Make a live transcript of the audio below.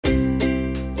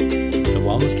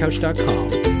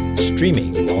wellnesscouch.com,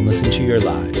 streaming wellness into your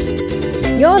lives.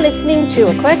 You're listening to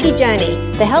A Quirky Journey,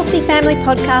 the Healthy Family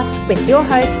Podcast with your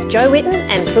hosts Jo Whitten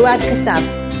and Fuad Kassab.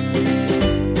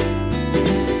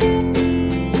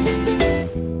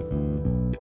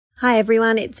 Hi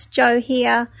everyone, it's Jo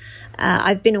here.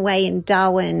 I've been away in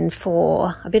Darwin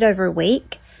for a bit over a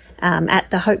week at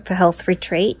the Hope for Health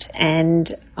retreat,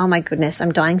 and oh my goodness,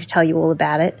 I'm dying to tell you all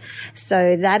about it.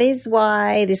 So that is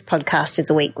why this podcast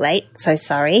is a week late, so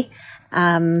sorry.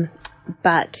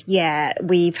 But yeah,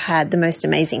 we've had the most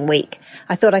amazing week.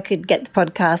 I thought I could get the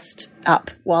podcast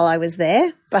up while I was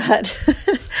there, but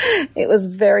it was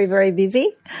very, very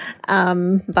busy,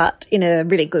 but in a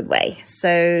really good way.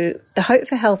 So the Hope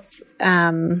for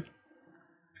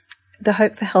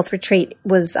Health retreat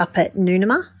was up at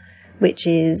Noonamah, which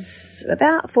is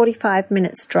about 45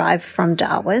 minutes drive from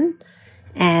Darwin.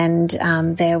 And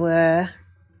there were,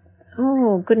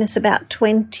 about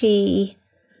 20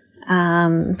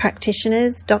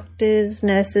 practitioners, doctors,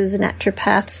 nurses,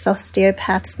 naturopaths,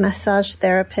 osteopaths, massage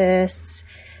therapists,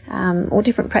 all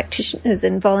different practitioners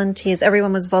and volunteers.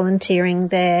 Everyone was volunteering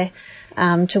there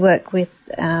to work with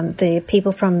the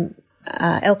people from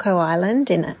Elcho Island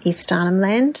in East Arnhem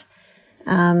Land.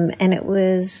 And it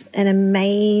was an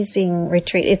amazing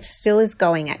retreat. It still is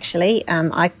going, actually.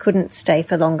 I couldn't stay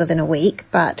for longer than a week,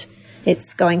 but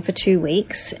it's going for 2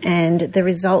 weeks, and the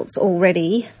results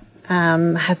already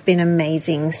have been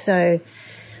amazing. So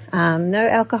no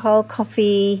alcohol,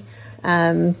 coffee,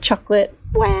 chocolate,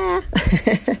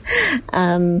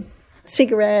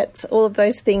 cigarettes, all of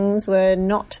those things were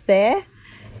not there.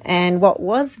 And what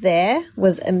was there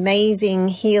was amazing,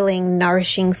 healing,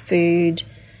 nourishing food,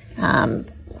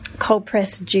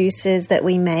 cold-pressed juices that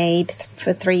we made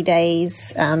for 3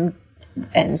 days, and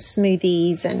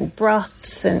smoothies and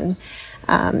broths, and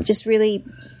just really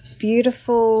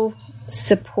beautiful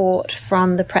support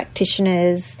from the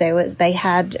practitioners. They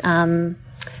have the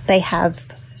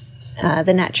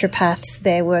naturopaths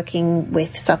there working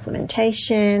with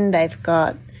supplementation. They've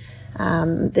got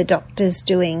the doctors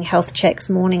doing health checks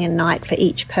morning and night for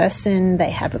each person. They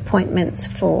have appointments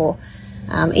for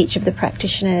each of the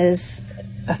practitioners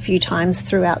a few times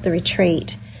throughout the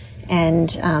retreat, and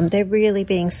they're really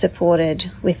being supported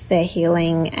with their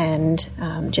healing and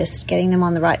just getting them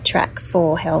on the right track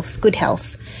for health, good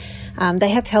health. They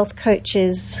have health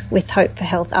coaches with Hope for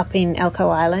Health up in Elcho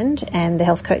Island, and the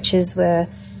health coaches were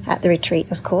at the retreat,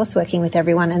 of course, working with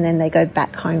everyone, and then they go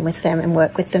back home with them and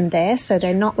work with them there, so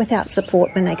they're not without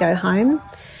support when they go home.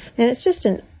 And it's just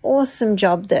an awesome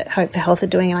job that Hope for Health are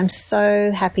doing, and I'm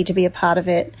so happy to be a part of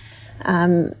it.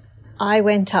 I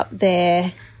went up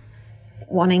there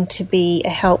wanting to be a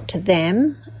help to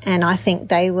them, and I think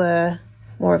they were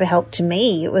more of a help to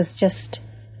me. It was just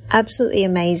absolutely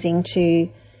amazing to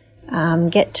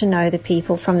get to know the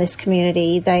people from this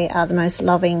community. They are the most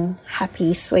loving,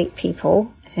 happy, sweet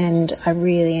people, and I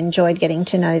really enjoyed getting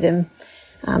to know them.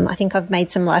 I think I've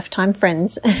made some lifetime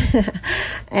friends,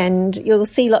 and you'll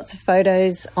see lots of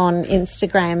photos on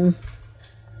Instagram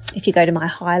if you go to my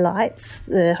highlights,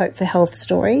 the Hope for Health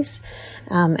stories,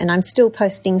 and I'm still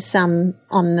posting some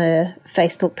on the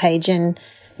Facebook page and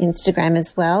Instagram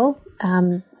as well,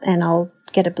 and I'll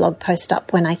get a blog post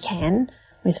up when I can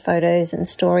with photos and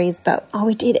stories. But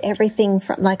we did everything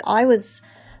from, I was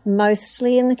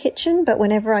mostly in the kitchen, but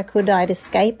whenever I could, I'd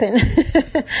escape. And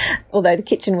although the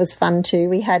kitchen was fun too,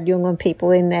 we had Yolngu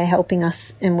people in there helping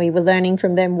us, and we were learning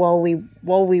from them while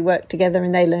we worked together,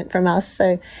 and they learnt from us. So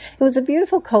it was a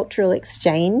beautiful cultural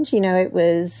exchange. It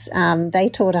was they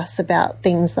taught us about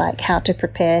things like how to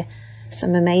prepare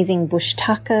some amazing bush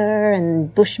tucker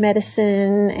and bush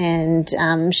medicine,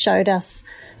 and showed us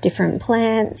different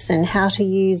plants and how to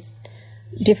use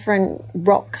different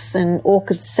rocks and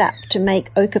orchid sap to make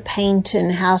ochre paint,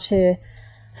 and how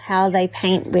they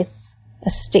paint with a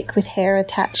stick with hair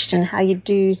attached, and how you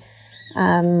do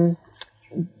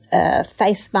a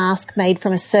face mask made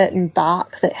from a certain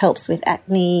bark that helps with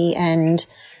acne and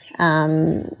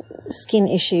skin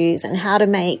issues, and how to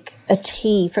make a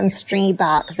tea from stringy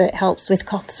bark that helps with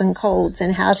coughs and colds,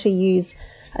 and how to use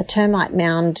a termite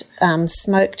mound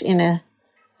smoked in a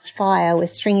fire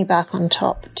with stringy bark on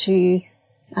top to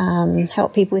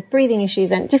help people with breathing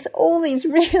issues, and just all these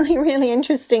really, really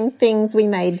interesting things. We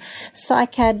made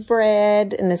cycad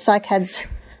bread, and the cycad's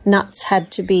nuts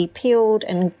had to be peeled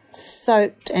and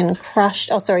soaked and crushed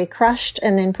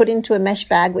and then put into a mesh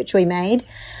bag, which we made,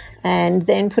 and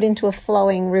then put into a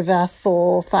flowing river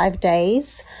for 5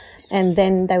 days, and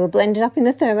then they were blended up in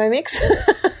the Thermomix.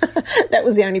 That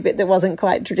was the only bit that wasn't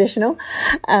quite traditional.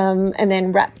 And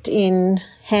then wrapped in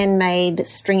handmade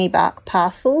stringy bark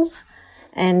parcels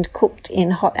and cooked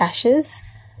in hot ashes.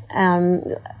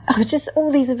 Just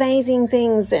all these amazing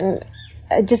things, and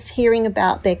just hearing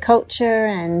about their culture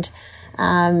and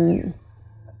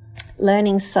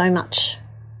learning so much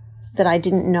that I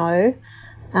didn't know.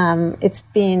 It's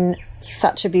been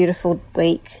such a beautiful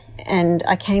week, and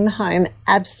I came home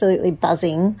absolutely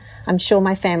buzzing. I'm sure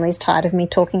my family's tired of me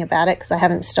talking about it because I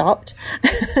haven't stopped.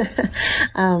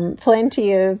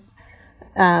 Plenty of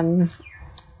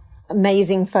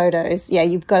amazing photos. Yeah,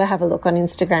 you've got to have a look on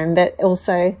Instagram. But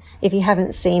also, if you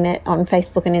haven't seen it on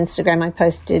Facebook and Instagram, I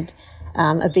posted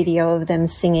a video of them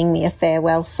singing me a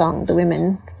farewell song. The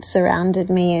women surrounded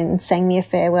me and sang me a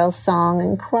farewell song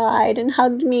and cried and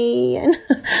hugged me, and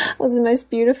it was the most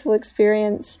beautiful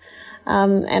experience.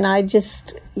 And I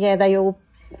just, they all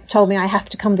told me I have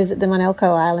to come visit them on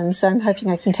Elcho Island, so I'm hoping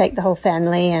I can take the whole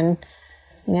family, and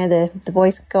the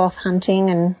boys go off hunting,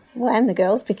 and the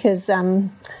girls, because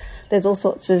there's all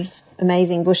sorts of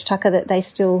amazing bush tucker that they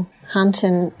still hunt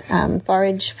and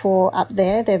forage for up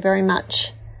there. They're very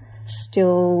much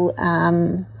still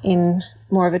in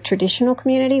more of a traditional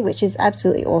community, which is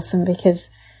absolutely awesome, because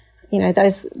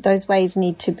those ways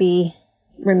need to be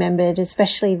remembered,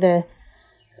 especially the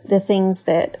things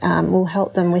that will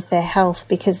help them with their health,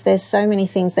 because there's so many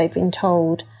things they've been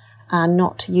told are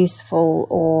not useful,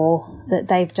 or that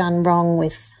they've done wrong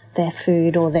with their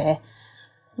food or their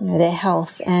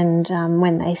health. And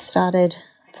when they started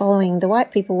following the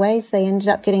white people ways, they ended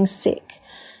up getting sick.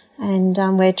 And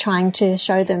we're trying to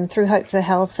show them through Hope for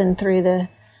Health and through the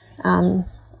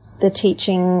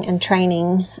teaching and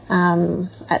training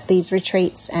at these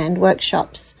retreats and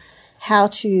workshops how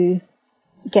to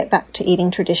get back to eating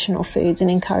traditional foods,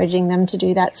 and encouraging them to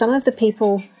do that. Most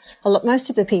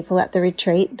of the people at the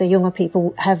retreat, the younger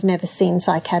people, have never seen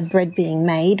cycad bread being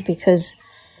made, because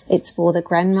it's for the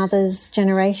grandmother's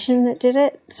generation that did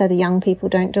it, so the young people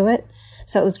don't do it.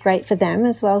 So it was great for them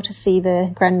as well to see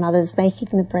the grandmothers making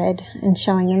the bread and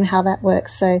showing them how that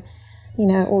works. So,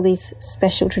 all these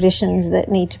special traditions that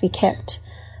need to be kept.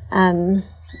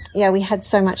 We had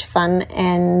so much fun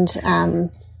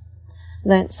and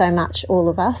learnt so much, all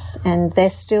of us, and they're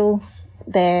still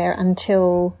there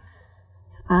until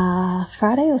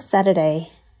Friday or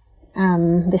Saturday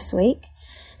this week.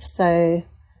 So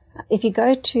if you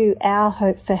go to Our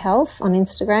Hope for Health on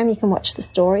Instagram, you can watch the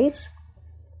stories.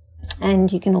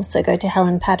 And you can also go to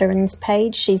Helen Patteran's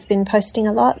page. She's been posting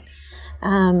a lot.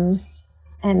 And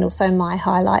also my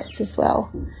highlights as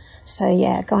well. So,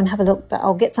 go and have a look. But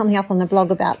I'll get something up on the blog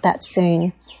about that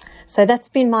soon. So that's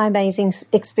been my amazing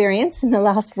experience in the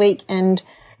last week. And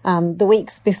the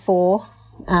weeks before,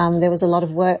 there was a lot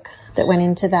of work that went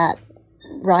into that,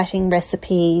 writing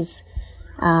recipes,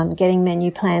 getting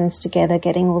menu plans together,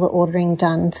 getting all the ordering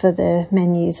done for the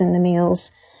menus and the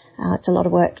meals. It's a lot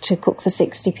of work to cook for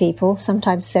 60 people,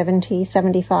 sometimes 70,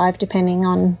 75, depending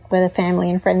on whether family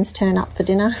and friends turn up for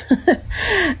dinner.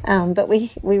 But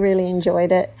we really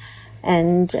enjoyed it,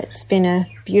 and it's been a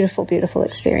beautiful, beautiful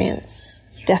experience.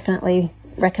 Definitely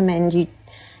recommend you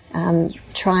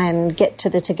try and get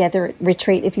to the Together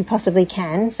retreat if you possibly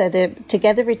can. So the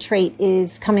Together retreat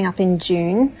is coming up in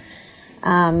June,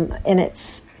 and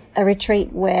it's a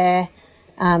retreat where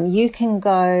you can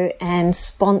go and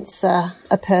sponsor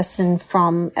a person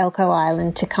from Elcho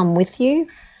Island to come with you,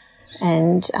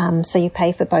 and so you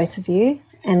pay for both of you,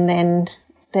 and then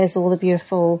there's all the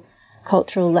beautiful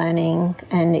cultural learning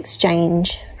and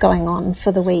exchange going on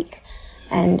for the week,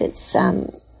 and it's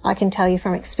I can tell you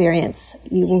from experience,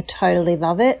 you will totally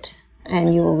love it,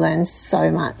 and you will learn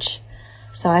so much.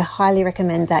 So I highly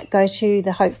recommend that. Go to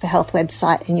the Hope for Health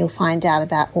website and you'll find out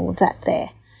about all of that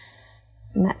there.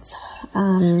 And that's,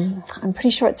 I'm pretty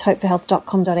sure it's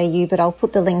hopeforhealth.com.au, but I'll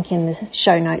put the link in the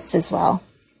show notes as well.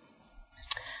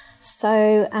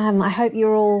 So I hope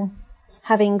you're all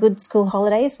having good school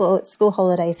holidays. Well, it's school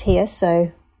holidays here,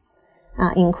 so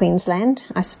in Queensland.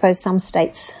 I suppose some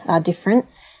states are different,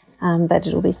 but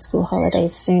it'll be school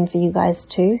holidays soon for you guys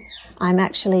too. I'm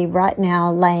actually right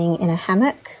now laying in a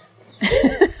hammock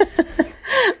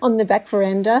on the back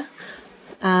veranda,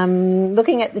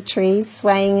 looking at the trees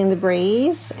swaying in the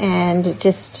breeze and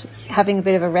just having a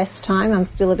bit of a rest time. I'm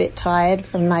still a bit tired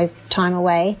from my time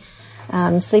away,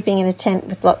 sleeping in a tent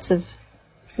with lots of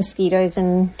mosquitoes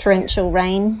and torrential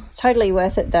rain. Totally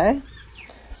worth it though.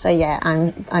 So yeah,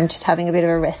 I'm just having a bit of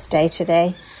a rest day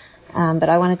today, but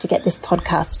I wanted to get this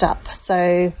podcast up.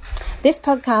 So this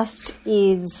podcast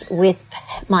is with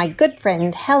my good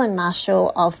friend Helen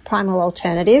Marshall of Primal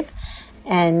Alternative.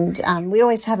 And we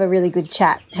always have a really good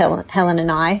chat, Helen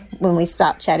and I, when we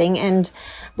start chatting. And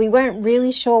we weren't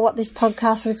really sure what this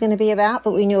podcast was going to be about,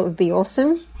 but we knew it would be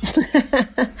awesome.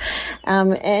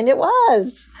 And it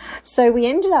was. So we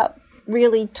ended up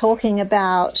really talking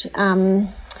about,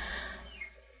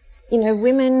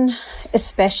 women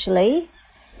especially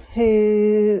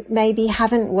who maybe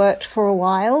haven't worked for a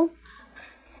while,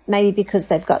 maybe because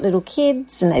they've got little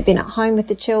kids and they've been at home with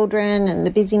the children and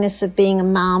the busyness of being a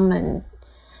mum, and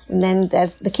then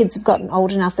the kids have gotten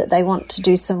old enough that they want to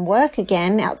do some work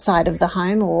again outside of the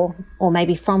home or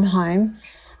maybe from home,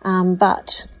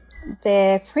 but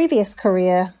their previous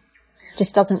career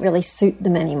just doesn't really suit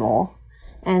them anymore,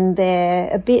 and they're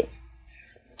a bit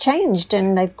changed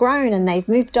and they've grown and they've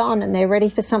moved on and they're ready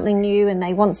for something new, and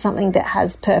they want something that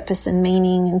has purpose and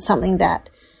meaning and something that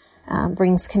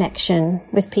brings connection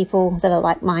with people that are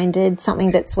like-minded,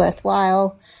 something that's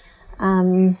worthwhile.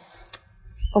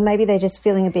 Or maybe they're just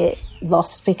feeling a bit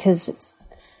lost because it's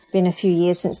been a few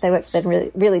years since they worked, so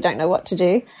they really don't know what to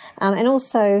do. And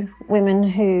also women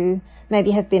who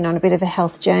maybe have been on a bit of a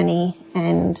health journey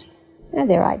and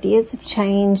their ideas have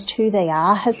changed, who they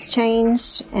are has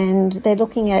changed, and they're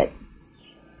looking at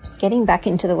getting back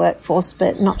into the workforce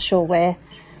but not sure where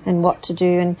and what to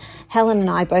do. And Helen and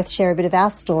I both share a bit of our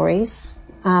stories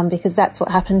because that's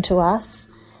what happened to us.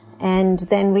 And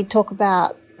then we talk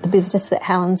about the business that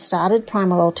Helen started,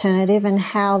 Primal Alternative, and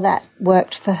how that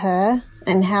worked for her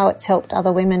and how it's helped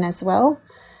other women as well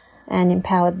and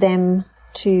empowered them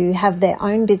to have their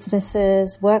own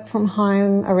businesses, work from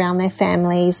home around their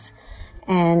families,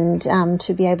 and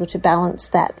to be able to balance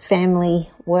that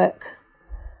family-work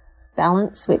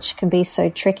balance, which can be so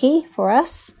tricky for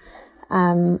us.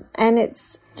 And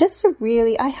it's just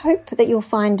I hope that you'll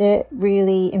find it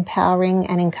really empowering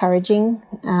and encouraging,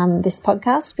 this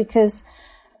podcast, because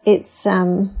it's,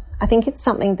 I think it's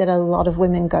something that a lot of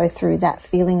women go through, that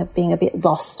feeling of being a bit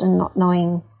lost and not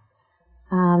knowing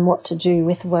what to do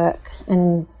with work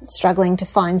and struggling to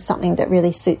find something that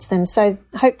really suits them. So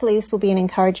hopefully this will be an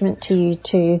encouragement to you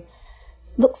to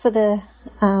look for the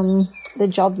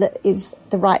job that is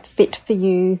the right fit for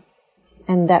you,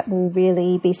 and that will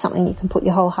really be something you can put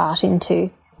your whole heart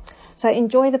into. So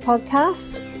enjoy the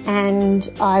podcast, and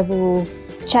I will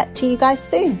chat to you guys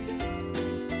soon.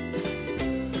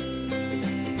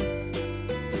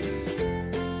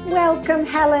 Welcome,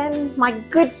 Helen, my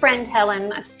good friend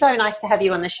Helen. It's so nice to have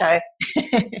you on the show.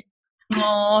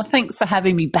 Oh, thanks for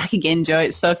having me back again, Jo.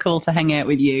 It's so cool to hang out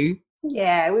with you.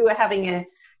 Yeah, we were having a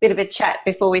bit of a chat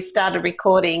before we started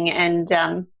recording, and,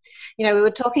 we were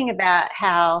talking about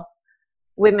how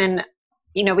women,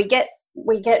 we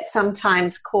get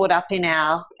sometimes caught up in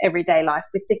our everyday life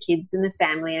with the kids and the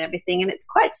family and everything, and it's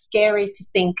quite scary to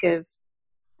think of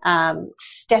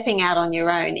stepping out on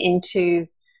your own into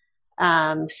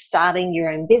starting your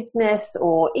own business,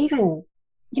 or even,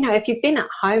 if you've been at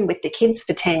home with the kids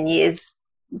for 10 years,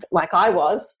 like I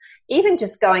was, even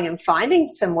just going and finding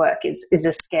some work is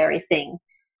a scary thing.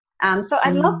 So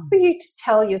I'd love for you to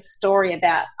tell your story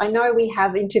about, I know we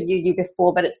have interviewed you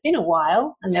before, but it's been a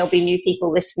while and there'll be new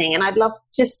people listening. And I'd love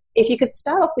just, if you could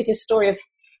start off with your story of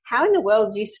how in the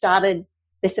world you started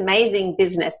this amazing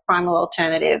business, Primal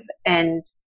Alternative, and,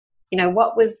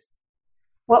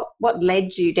 what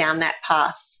led you down that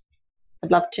path?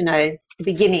 I'd love to know the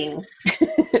beginning.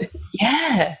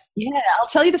 Yeah. I'll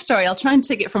tell you the story. I'll try and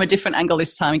take it from a different angle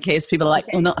this time in case people are like,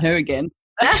 oh, not her again.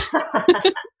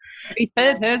 We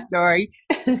heard her story.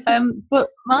 But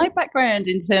my background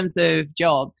in terms of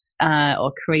jobs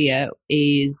or career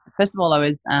is, first of all, I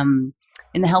was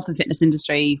in the health and fitness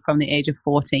industry from the age of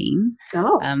 14.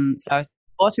 So I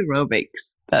taught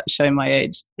aerobics. That's showing my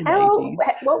age in the 80s.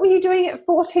 What were you doing at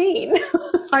 14?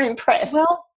 I'm impressed.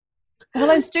 Well,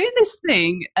 I was doing this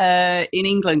thing in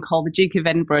England called the Duke of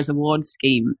Edinburgh's Award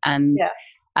Scheme, and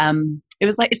it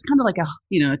was like, it's kind of like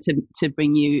to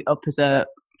bring you up as a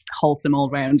wholesome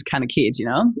all-round kind of kid,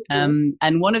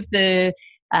 and one of the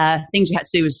things you had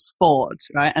to do was sport,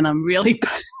 right? And I'm really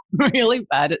really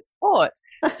bad at sport,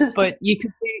 but you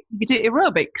could do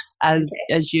aerobics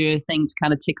as your thing to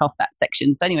kind of tick off that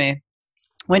section. So anyway,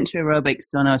 went to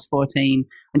aerobics when I was 14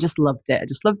 and just loved it. I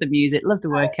just loved the music, loved the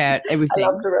workout, everything. I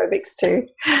loved aerobics too.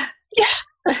 Yeah.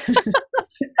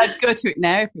 I'd go to it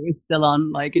now if it was still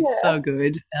on. Like, it's so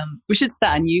good. We should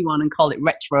start a new one and call it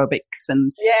Retrobics.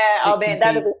 And man,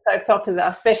 that would be so popular,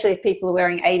 especially if people are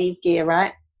wearing 80s gear,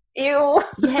 right? Ew.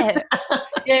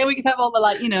 Yeah, we could have all the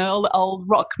all the old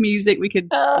rock music. We could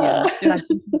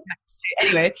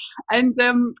anyway, and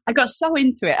I got so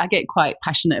into it. I get quite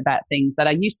passionate about things that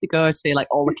I used to go to like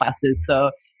all the classes.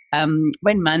 So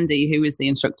when Mandy, who was the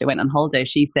instructor, went on holiday,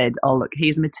 she said, oh look,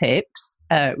 here's my tips.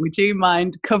 Would you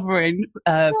mind covering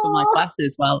for my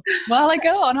classes while I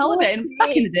go on holiday? And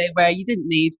back in the day where you didn't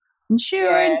need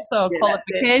insurance or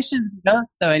qualifications.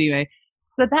 So anyway,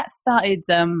 so that started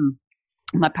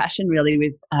my passion really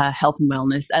with health and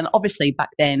wellness. And obviously back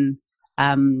then,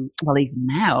 well, even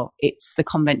now, it's the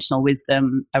conventional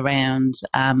wisdom around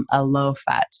a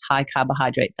low-fat,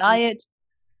 high-carbohydrate diet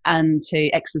and to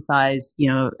exercise,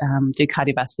 do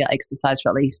cardiovascular exercise for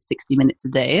at least 60 minutes a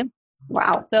day.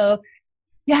 Wow. So,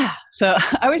 yeah. So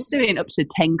I was doing up to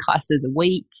 10 classes a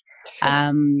week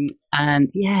and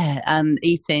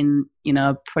eating,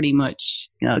 pretty much,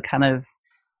 kind of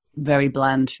very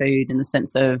bland food in the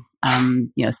sense of,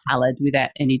 salad without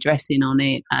any dressing on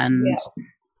it and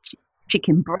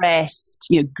chicken breast,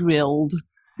 grilled.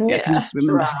 I can just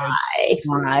remember how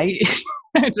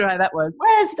dry that was.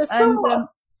 Where's the sauce?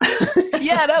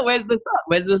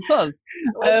 Where's the sauce?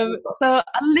 So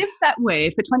I lived that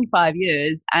way for 25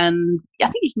 years, and I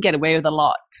think you can get away with a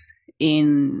lot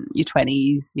in your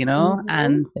 20s,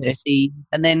 and 30.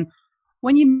 And then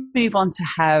when you move on to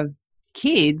have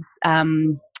kids,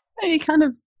 you kind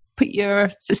of put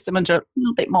your system under a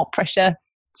little bit more pressure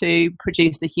to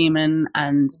produce a human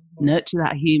and nurture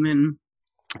that human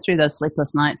through those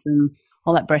sleepless nights and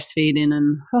all that breastfeeding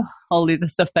and all the other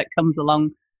stuff that comes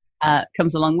along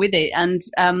with it. And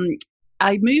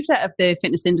I moved out of the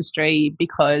fitness industry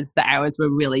because the hours were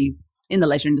really, in the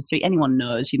leisure industry, anyone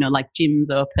knows, like gyms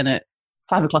open at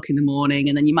 5 o'clock in the morning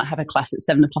and then you might have a class at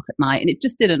 7 o'clock at night, and it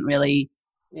just didn't really,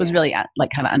 was really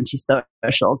like kind of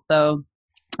antisocial. So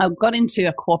I got into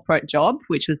a corporate job,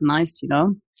 which was nice,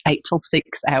 8 till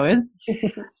 6 hours.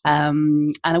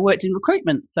 And I worked in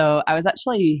recruitment. So I was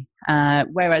actually,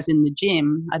 whereas in the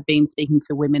gym, I'd been speaking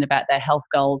to women about their health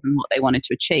goals and what they wanted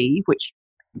to achieve, which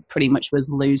pretty much was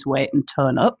lose weight and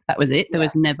tone up. That was it. There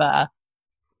was never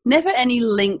any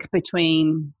link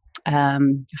between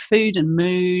food and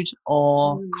mood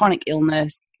or chronic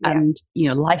illness and,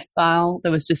 lifestyle.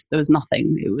 There was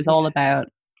nothing. It was all about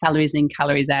calories in,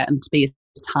 calories out, and to be as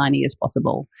tiny as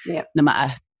possible. No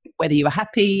matter whether you were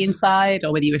happy inside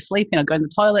or whether you were sleeping or going to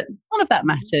the toilet, none of that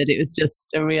mattered. It was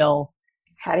just a real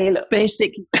how do you look?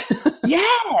 Basic,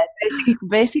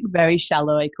 very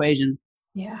shallow equation.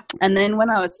 Yeah. And then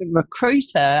when I was a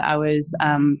recruiter, I was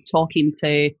talking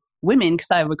to women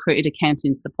because I recruited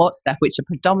accounting support staff, which are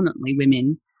predominantly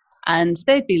women, and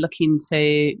they'd be looking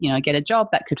to, get a job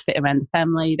that could fit around the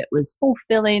family, that was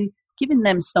fulfilling, giving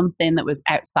them something that was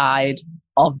outside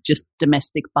of just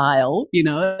domestic bile,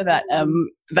 that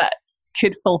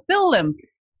could fulfill them.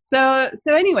 So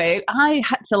anyway, I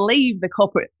had to leave the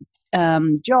corporate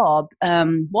job,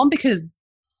 one, because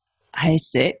I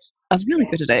hated it. I was really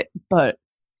good at it, but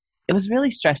it was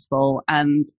really stressful,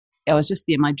 and it was just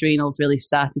my adrenals really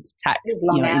started to tax,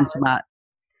 into my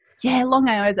long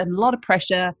hours and a lot of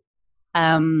pressure,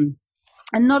 and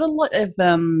not a lot of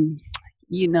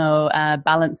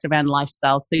balance around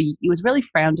lifestyle. So it was really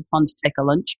frowned upon to take a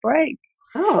lunch break.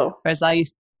 Oh, whereas I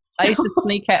used to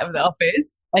sneak out of the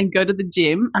office and go to the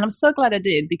gym, and I'm so glad I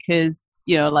did because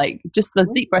just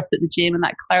those deep breaths at the gym and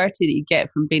that clarity that you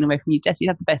get from being away from your desk, you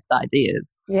have the best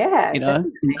ideas. Yeah,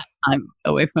 I'm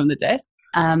away from the desk.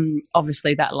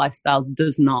 Obviously that lifestyle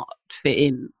does not fit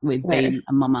in with being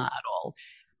a mama at all.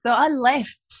 So I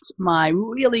left my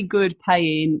really good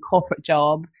paying corporate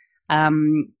job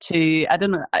to, I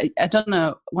don't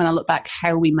know when I look back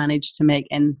how we managed to make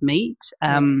ends meet.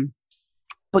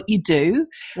 But you do.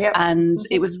 Yep. And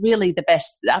it was really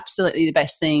absolutely the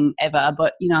best thing ever.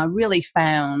 But, I really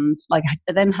found, I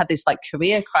then had this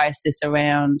career crisis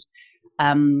around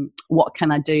what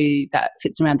can I do that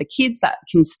fits around the kids that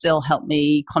can still help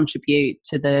me contribute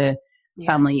to the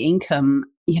family income.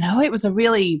 It was a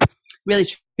really, really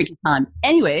tricky time.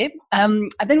 Anyway, I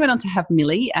then went on to have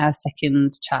Millie, our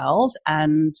second child,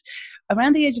 and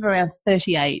around the age of around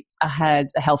 38, I had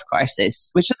a health crisis,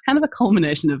 which was kind of a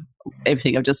culmination of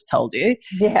everything I've just told you.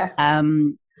 Yeah.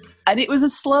 And it was a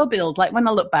slow build. When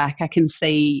I look back, I can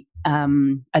see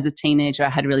as a teenager, I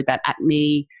had really bad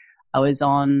acne. I was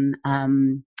on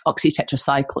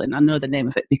oxytetracycline. I know the name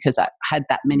of it because I had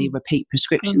that many repeat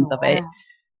prescriptions of it.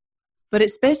 But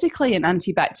it's basically an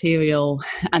antibacterial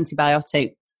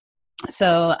antibiotic.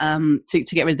 So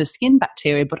to get rid of the skin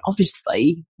bacteria, but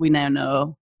obviously we now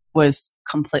know was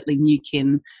completely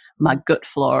nuking my gut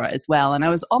flora as well. And I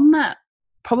was on that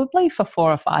probably for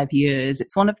 4 or 5 years.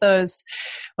 It's one of those,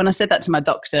 when I said that to my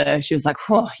doctor, she was like,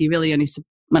 you really only,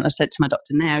 when I said to my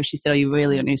doctor now, she said, you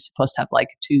really only supposed to have a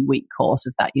 2-week course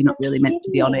of that. You're not really meant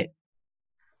to be on it.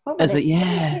 Well, I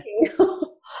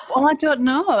don't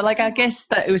know. I guess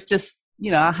that it was just,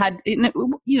 I had,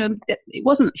 it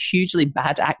wasn't hugely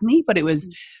bad acne, but it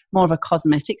was more of a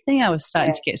cosmetic thing. I was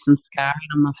starting to get some scarring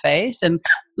on my face. And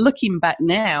looking back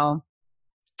now,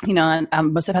 you know, and I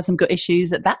must have had some gut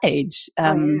issues at that age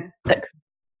that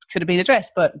could have been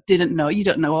addressed, but didn't know. You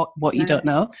don't know what you don't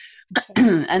know.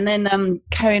 And then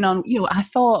carrying on, you know, I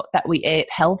thought that we ate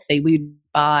healthy. We'd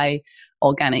buy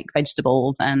organic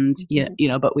vegetables and, you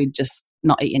know, but we'd just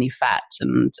not eat any fat.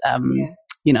 And,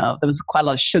 you know, there was quite a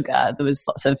lot of sugar. There was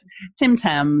lots of Tim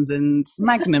Tams and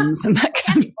Magnums and that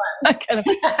kind of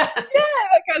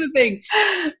thing.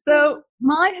 So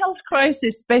my health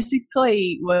crisis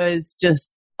basically was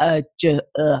just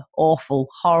awful,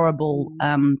 horrible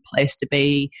place to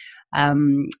be.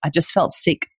 I just felt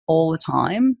sick all the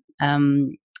time.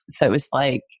 So it was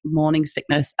like morning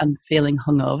sickness and feeling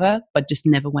hungover, but just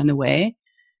never went away.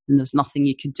 And there's nothing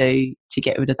you could do to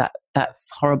get rid of that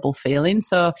horrible feeling.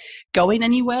 So going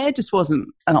anywhere just wasn't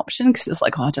an option because it's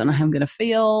like, oh, I don't know how I'm going to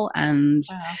feel. And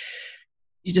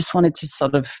you just wanted to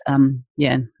sort of,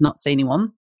 not see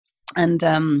anyone. And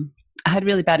I had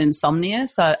really bad insomnia,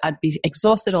 so I'd be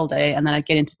exhausted all day, and then I'd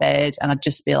get into bed and I'd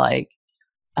just be like,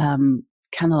 kind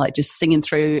of like just singing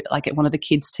through like at one of the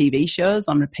kids' TV shows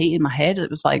on repeat in my head.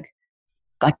 It was like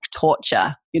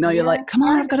torture, you know. You're like, come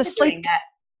on, I've got to sleep.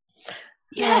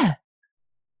 Yeah,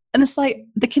 and it's like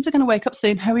the kids are going to wake up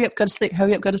soon. Hurry up, go to sleep.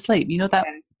 Hurry up, go to sleep. You know that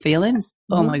feeling?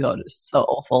 Oh my God, it's so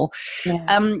awful. Yeah.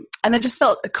 And I just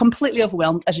felt completely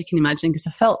overwhelmed, as you can imagine, because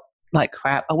I felt like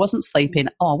crap. I wasn't sleeping.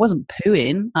 I wasn't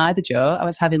pooing either, Joe. I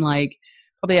was having like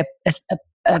probably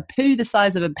a poo the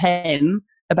size of a pen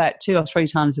about 2 or 3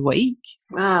 times a week.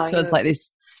 Wow. So it's like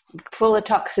this. Full of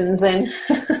toxins then.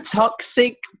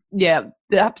 Toxic. Yeah,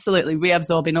 absolutely.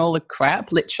 Reabsorbing all the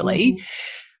crap, literally.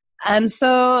 And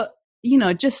so, you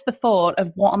know, just the thought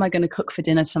of what am I going to cook for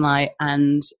dinner tonight?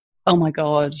 And oh my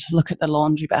God, look at the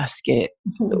laundry basket.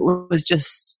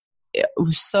 It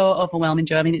was so overwhelming,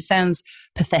 Joe. I mean, it sounds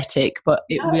pathetic, but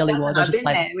it really was. I just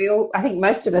like I think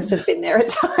most of us have been there at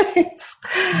times.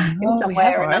 In some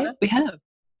way or another. We have.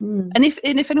 And if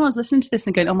anyone's listening to this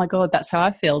and going, "Oh my God, that's how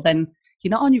I feel," then you're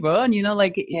not on your own. You know,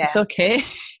 like it's okay,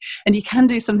 and you can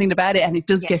do something about it, and it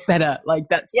does get better. Like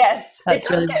that's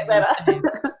really get better.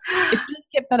 It does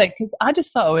get better because I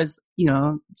just thought I was, you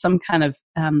know, some kind of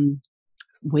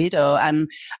weirdo. And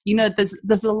you know,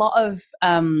 there's a lot of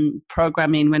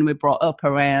programming when we're brought up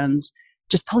around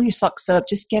just pull your socks up,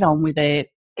 just get on with it.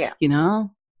 You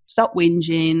know, stop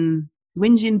whinging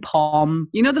pom.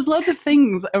 You know, there's loads of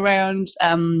things around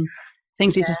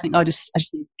things you just think, I just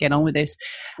need to get on with this.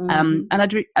 And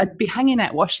I'd be hanging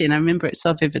out washing. I remember it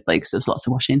so vividly because there's lots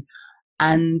of washing,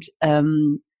 and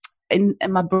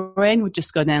my brain would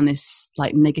just go down this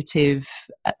like negative,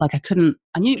 like I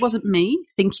knew it wasn't me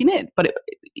thinking it, but it,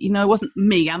 you know, it wasn't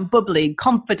me. I'm bubbly,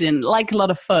 confident, like a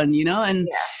lot of fun, you know,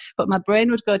 but my brain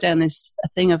would go down this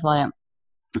thing of like,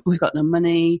 we've got no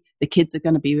money, the kids are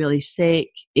going to be really sick,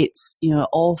 it's, you know,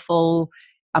 awful,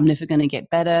 I'm never going to get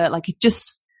better. Like it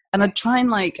just, and I'd try and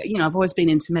like, you know, I've always been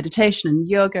into meditation and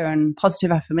yoga and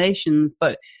positive affirmations,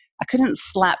 but I couldn't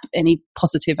slap any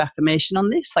positive affirmation on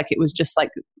this. Like it was just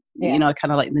like, you know,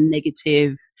 kind of like the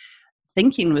negative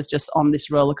thinking was just on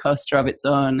this roller coaster of its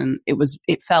own. And I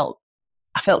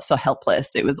felt so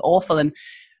helpless. It was awful. And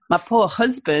my poor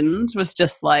husband was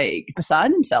just like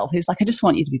beside himself. He was like, I just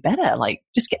want you to be better. Like,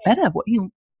 just get better.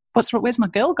 Where's my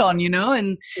girl gone, you know?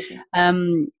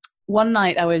 And one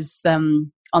night I was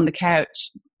on the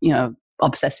couch, you know,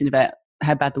 obsessing about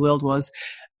how bad the world was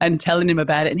and telling him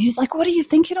about it. And he was like, what are you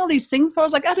thinking all these things for? I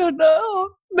was like, I don't know.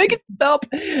 Make it stop.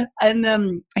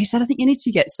 And he said, I think you need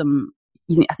to get some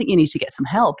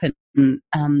help. And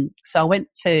so I went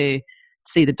to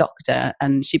see the doctor,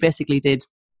 and she basically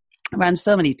ran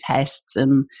so many tests,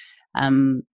 and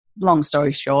long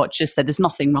story short, just said there's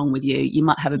nothing wrong with you. You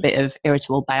might have a bit of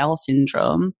irritable bowel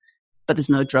syndrome, but there's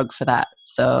no drug for that.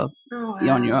 So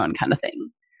you're on your own kind of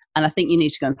thing. And I think you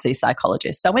need to go and see a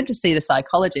psychologist. So I went to see the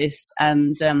psychologist,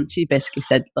 and she basically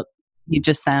said, look, you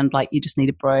just sound like you just need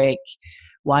a break.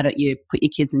 Why don't you put your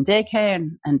kids in daycare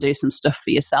and do some stuff for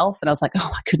yourself? And I was like,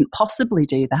 oh, I couldn't possibly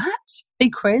do that. Are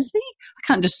you crazy? I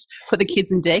can't just put the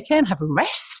kids in daycare and have a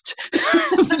rest. So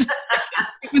it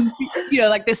was, you know,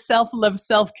 like this self-love,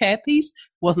 self-care piece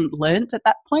wasn't learnt at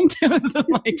that point. I was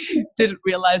like, didn't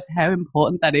realize how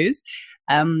important that is.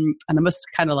 And I must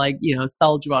kind of like, you know,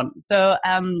 soldier on. So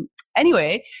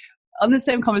anyway, on the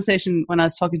same conversation, when I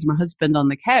was talking to my husband on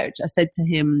the couch, I said to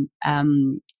him,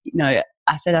 you know,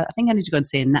 I said, I think I need to go and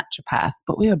see a naturopath,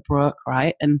 but we were broke,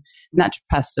 right? And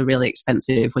naturopaths are really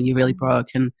expensive when you're really broke.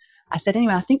 And I said,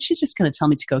 anyway, I think she's just going to tell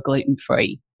me to go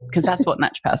gluten-free, because that's what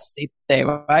naturopaths say,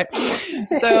 right?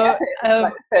 So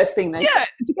like the first thing they say,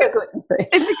 it's a good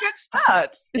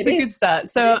start. It's a good start.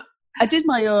 So I did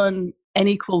my own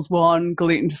N=1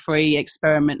 gluten-free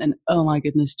experiment, and oh my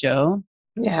goodness, Joe,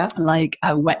 Yeah. Like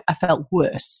I felt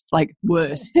worse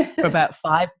for about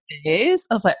 5 days.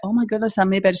 I was like, oh my goodness,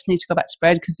 maybe I just need to go back to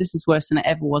bread because this is worse than it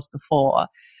ever was before.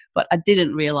 But I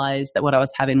didn't realize that what I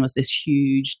was having was this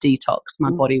huge detox. My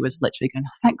body was literally going,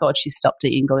 oh, thank God she stopped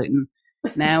eating gluten.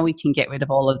 Now we can get rid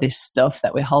of all of this stuff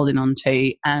that we're holding on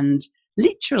to. And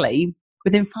literally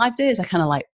within 5 days, I kind of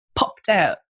like popped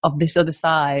out of this other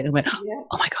side and went,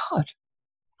 oh my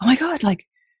God, like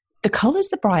the colors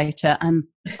are brighter and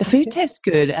the food tastes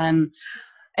good and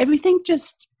everything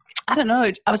just, I don't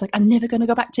know. I was like, I'm never going to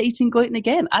go back to eating gluten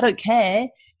again. I don't care.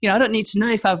 You know, I don't need to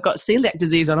know if I've got celiac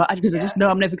disease or not because I just know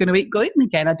I'm never going to eat gluten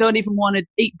again. I don't even want to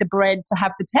eat the bread to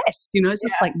have the test. You know, it's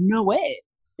just like, no way.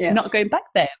 I'm not going back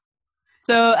there.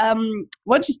 So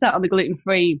once you start on the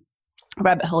gluten-free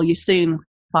rabbit hole, you soon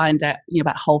find out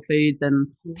about whole foods and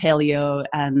paleo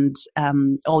and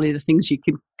all the other things you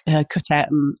can cut out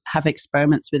and have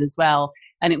experiments with as well.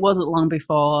 And it wasn't long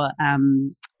before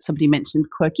somebody mentioned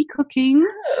quirky cooking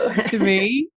to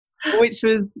me, which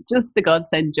was just a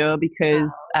godsend, Joe,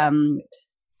 because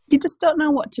you just don't know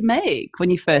what to make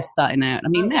when you're first starting out. I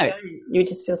mean, now you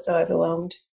just feel so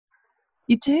overwhelmed.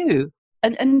 You do.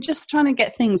 And just trying to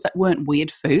get things that weren't weird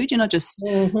food, you know, just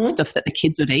stuff that the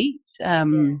kids would eat.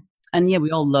 And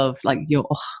we all love, like, your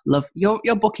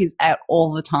book is out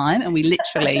all the time, and we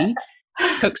literally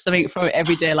cook something from it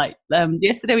every day. Like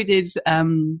yesterday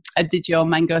I did your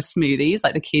mango smoothies.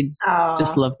 Like the kids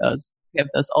just love those. We have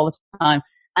those all the time.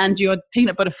 And your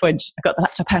peanut butter fudge. I got the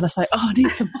laptop out. I was like, I need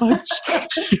some fudge.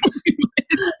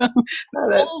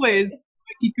 Always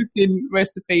cooking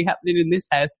recipe happening in this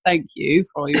house. Thank you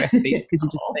for all your recipes because you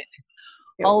just make this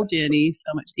whole journey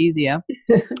so much easier.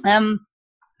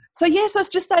 So I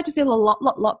just started to feel a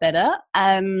lot better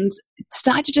and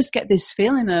started to just get this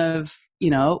feeling of,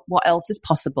 you know, what else is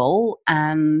possible,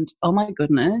 and oh my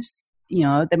goodness, you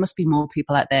know, there must be more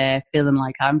people out there feeling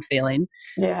like I'm feeling.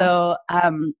 So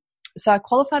I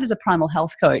qualified as a Primal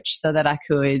health coach so that I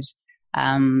could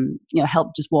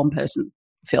help just one person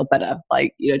feel better.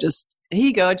 Like, you know, just here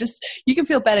you go, just you can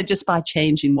feel better just by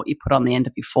changing what you put on the end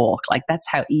of your fork. Like, that's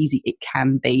how easy it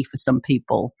can be for some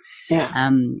people. You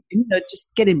know,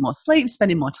 just getting more sleep,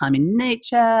 spending more time in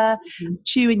nature,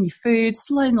 chewing your food,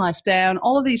 slowing life down,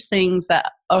 all of these things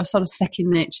that are sort of second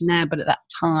nature now, but at that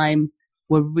time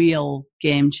were real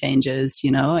game changers, you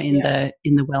know, in the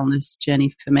wellness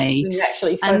journey for me. When you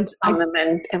actually focus on them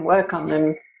and work on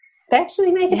them, they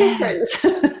actually make a difference.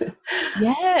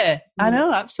 I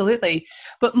know, absolutely.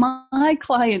 But my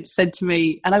client said to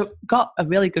me, and I got a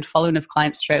really good following of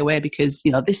clients straight away because,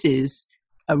 you know, this is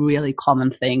a really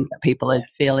common thing that people are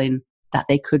feeling, that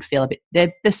they could feel a bit,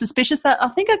 they're suspicious that I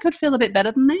think I could feel a bit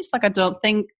better than this. Like, I don't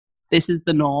think this is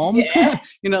the norm.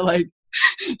 You know, like,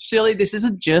 surely this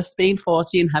isn't just being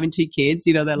 40 and having 2 kids.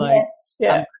 You know, they're like,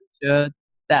 I'm sure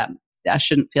that I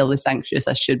shouldn't feel this anxious.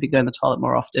 I should be going to the toilet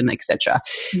more often, etc.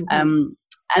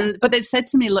 But they said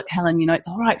to me, look, Helen, you know, it's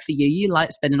all right for you. You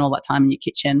like spending all that time in your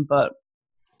kitchen, but,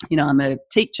 you know, I'm a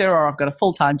teacher or I've got a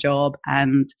full-time job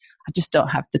and I just don't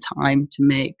have the time to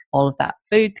make all of that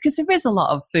food, because there is a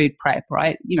lot of food prep,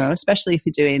 right? You know, especially if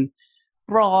you're doing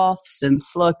broths and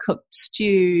slow-cooked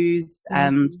stews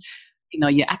and, you know,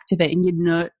 you're activating your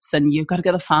nuts and you've got to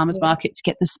go to the farmer's market to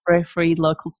get the spray-free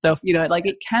local stuff. You know, like,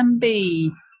 it can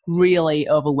be really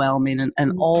overwhelming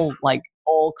and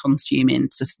all consuming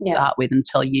to start with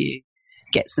until you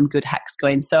get some good hacks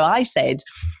going. So I said,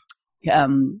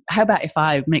 how about if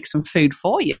I make some food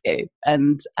for you?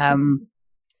 And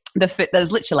there's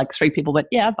literally like 3 people went,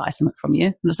 I'll buy something from you.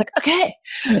 And I was like, okay.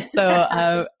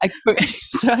 So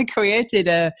I created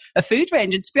a food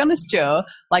range. And to be honest, Joe,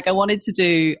 like, I wanted to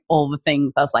do all the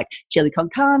things. I was like, chili con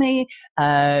carne,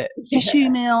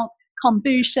 cashew milk,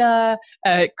 kombucha,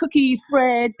 cookies,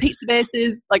 bread, pizza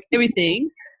bases, like everything.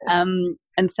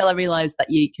 Until I realised that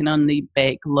you can only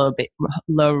bake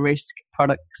low risk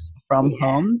products from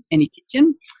home in your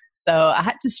kitchen. So I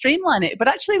had to streamline it, but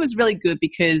actually it was really good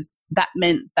because that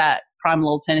meant that Primal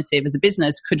Alternative as a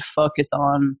business could focus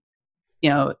on, you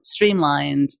know,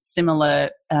 streamlined,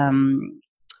 similar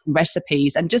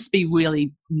recipes and just be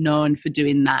really known for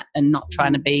doing that and not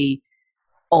trying to be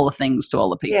all the things to all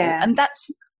the people. And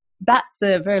that's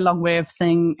a very long way of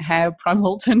saying how Primal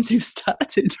Alternative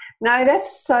started. No,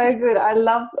 that's so good. I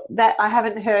love that. I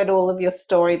haven't heard all of your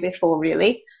story before,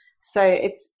 really. So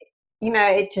it's, you know,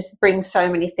 it just brings so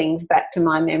many things back to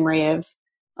my memory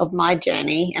of my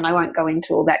journey. And I won't go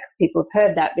into all that because people have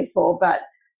heard that before. But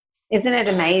isn't it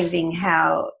amazing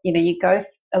how, you know,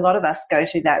 a lot of us go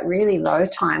through that really low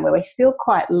time where we feel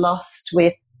quite lost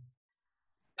with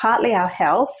partly our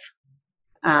health,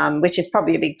 which is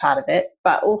probably a big part of it,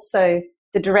 but also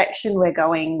the direction we're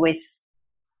going with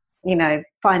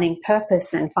finding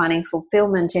purpose and finding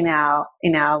fulfillment in our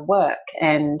work,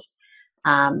 and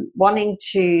wanting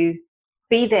to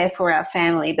be there for our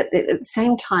family, but at the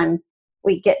same time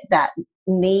we get that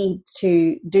need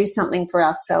to do something for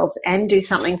ourselves and do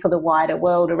something for the wider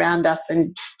world around us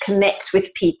and connect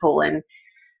with people and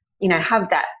have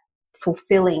that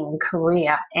fulfilling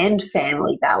career and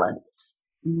family balance.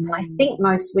 And I think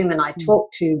most women I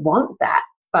talk to want that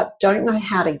but don't know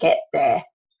how to get there,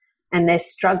 and they're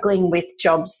struggling with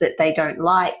jobs that they don't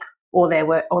like, or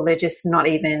they're just not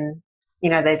even,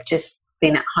 they've just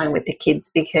been at home with the kids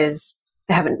because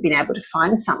they haven't been able to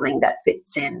find something that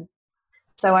fits in.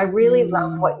 So I really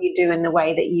love what you do in the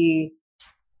way that you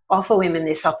offer women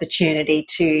this opportunity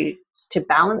to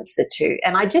balance the two.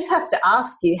 And I just have to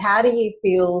ask you, how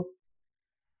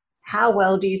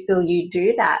well do you feel you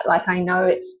do that? Like, I know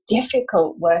it's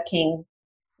difficult working,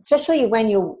 especially when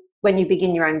you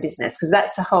begin your own business, because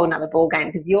that's a whole nother ballgame,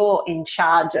 because you're in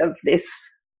charge of this,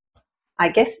 I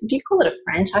guess, do you call it a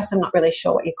franchise? I'm not really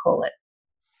sure what you call it.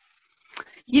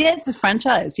 Yeah, it's a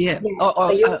franchise, yeah.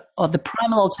 Or the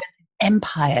Primal Alternative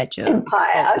Empire, Joe.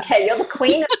 Empire, okay. You're the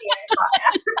queen of the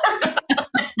empire.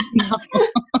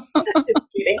 Just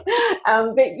kidding.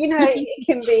 But, it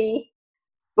can be,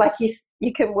 like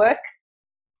you can work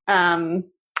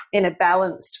in a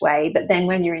balanced way, but then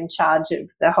when you're in charge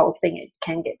of the whole thing, it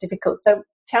can get difficult. So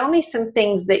tell me some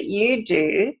things that you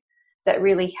do that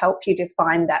really help you to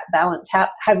find that balance. How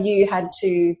have you had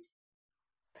to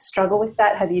struggle with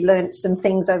that? Have you learned some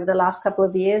things over the last couple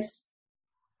of years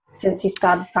since you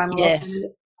started Primal? Yes,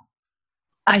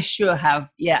 I sure have.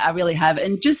 Yeah, I really have.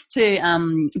 And just to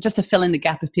fill in the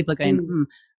gap if people are going,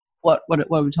 what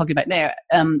are we talking about there?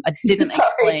 I didn't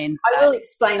explain. I will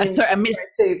explain. Sorry, I missed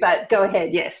too, but go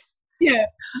ahead. Yes. Yeah,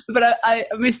 but I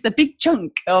missed a big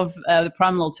chunk of the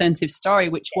Primal Alternative story,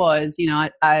 which was,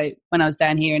 I when I was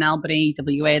down here in Albany,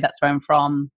 WA, that's where I'm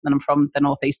from, and I'm from the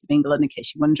northeast of England, in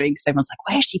case you're wondering, because everyone's like,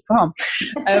 where's she from?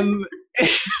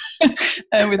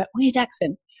 With that weird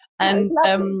accent. And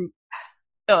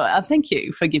thank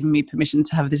you for giving me permission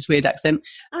to have this weird accent.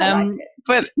 I like it.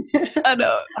 But I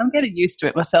know, I'm getting used to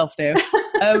it myself now.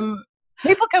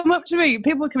 People come up to me at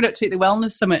the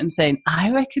Wellness Summit and saying,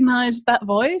 I recognise that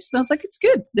voice. And I was like, it's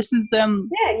good. This is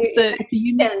it's a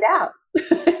unique, stand out.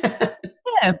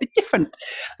 Yeah, a bit different.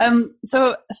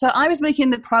 So I was making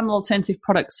the Primal Alternative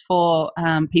products for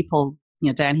people,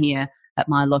 down here at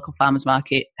my local farmers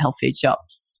market, health food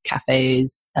shops,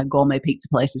 cafes, gourmet pizza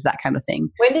places, that kind of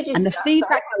thing. When did you start? The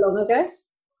feedback, how long ago?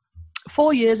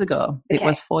 4 years ago. Okay. It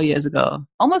was 4 years ago.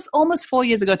 Almost 4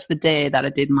 years ago to the day that I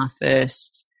did my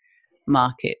first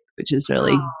market, which is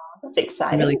really that's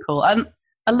exciting, really cool. And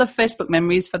I love Facebook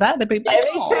memories for that. They'd be like,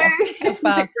 me too.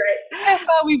 How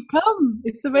far we've come.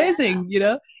 It's amazing,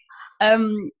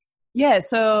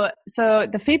 So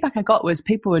the feedback I got was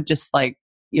people were just like,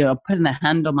 putting their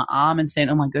hand on my arm and saying,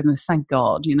 oh my goodness, thank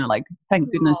God,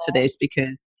 thank goodness for this,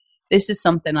 because this is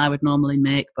something I would normally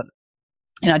make, but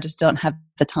I just don't have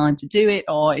the time to do it.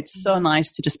 Or it's so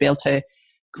nice to just be able to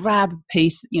grab a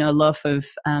piece, loaf of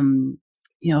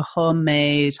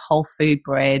homemade whole food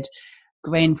bread,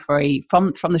 grain-free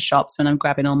from the shops when I'm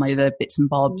grabbing all my other bits and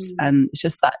bobs. And it's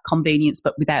just that convenience,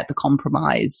 but without the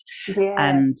compromise. Yes.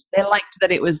 And they liked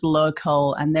that it was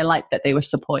local, and they liked that they were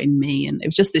supporting me. And it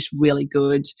was just this really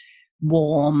good,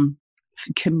 warm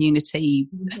community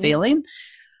feeling.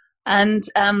 And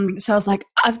so I was like,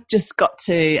 I've just got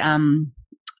to,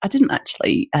 I didn't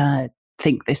actually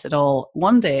think this at all.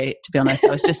 One day, to be honest, I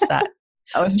was just sat.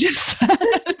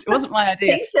 It wasn't my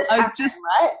idea. Right?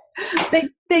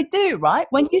 They do, right?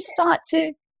 When you start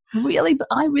to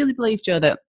I really believe, Joe,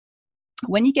 that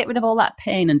when you get rid of all that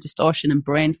pain and distortion and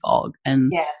brain fog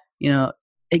and,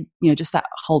 just that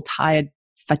whole tired,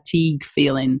 fatigue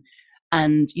feeling,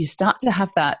 and you start to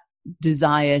have that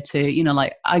desire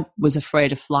to, I was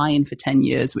afraid of flying for 10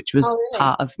 years, which was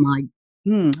part of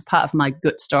my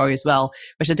gut story as well,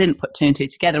 which I didn't put two and two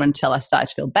together until I started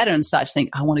to feel better and started to think,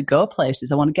 I want to go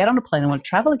places, I want to get on a plane, I want to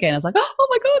travel again. I was like, oh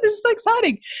my God, this is so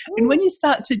exciting. And when you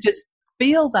start to just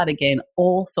feel that again,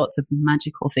 all sorts of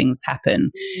magical things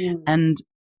happen. And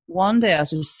one day I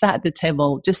was just sat at the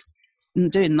table, just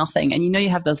doing nothing. And you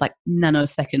have those like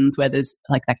nanoseconds where there's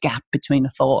like that gap between a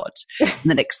thought and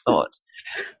the next thought.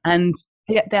 And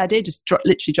the idea just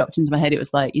literally dropped into my head. It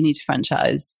was like, you need to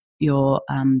franchise your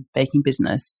baking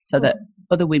business so that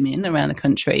other women around the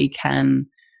country can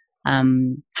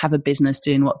have a business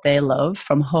doing what they love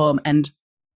from home and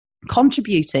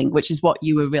contributing, which is what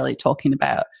you were really talking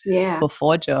about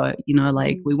before, Joe.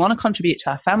 We want to contribute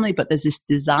to our family, but there's this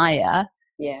desire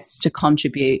Yes. to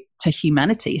contribute to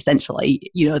humanity, essentially,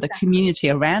 you know, the community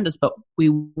around us, but we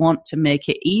want to make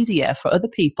it easier for other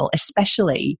people,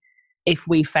 especially if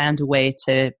we found a way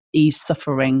to ease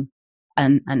suffering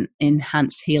and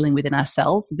enhance healing within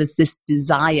ourselves. There's this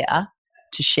desire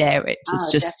to share it.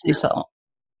 It's just, it's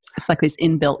like this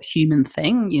inbuilt human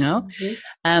thing, you know?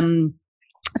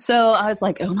 So I was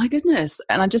like, oh my goodness.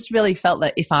 And I just really felt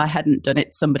that if I hadn't done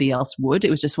it, somebody else would. It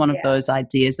was just one of those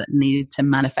ideas that needed to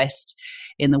manifest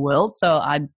in the world. So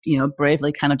I, you know,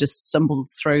 bravely kind of just stumbled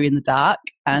through in the dark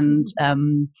and,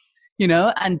 you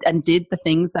know, and did the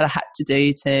things that I had to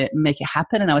do to make it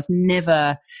happen. And I was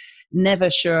never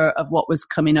sure of what was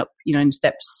coming up, you know, in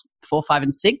steps 4, 5,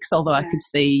 and 6, although I could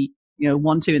see, you know,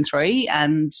 1, 2, and 3.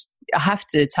 And I have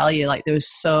to tell you, like,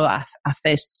 I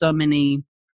faced so many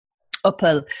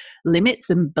upper limits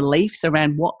and beliefs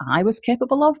around what I was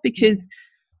capable of, because,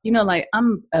 you know, like,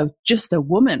 I'm just a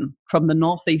woman from the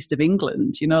northeast of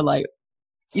England, you know, like,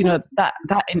 you know, that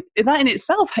in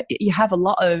itself, you have a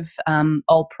lot of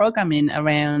old programming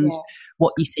around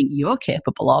what you think you're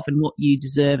capable of and what you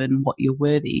deserve and what you're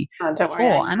worthy for.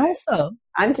 And also,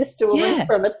 I'm just a woman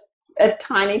from a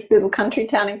tiny little country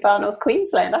town in far north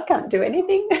Queensland. I can't do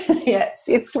anything.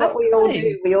 It's what we all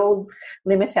do. We all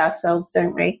limit ourselves,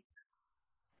 don't we?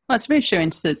 Well, it's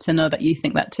reassuring to know that you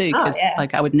think that too, because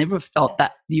like, I would never have thought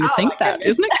that you would think that.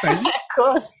 Isn't it crazy? Of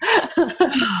course.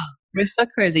 We're so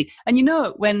crazy. And you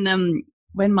know, when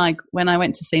I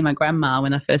went to see my grandma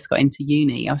when I first got into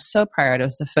uni, I was so proud. I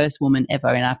was the first woman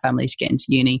ever in our family to get into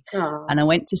uni. And I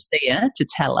went to see her to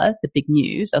tell her the big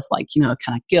news. I was like, you know,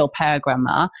 kind of girl power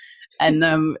grandma. And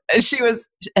she was,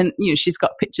 and you know, she's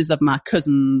got pictures of my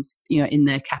cousins, you know, in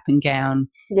their cap and gown,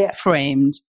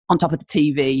 framed on top of the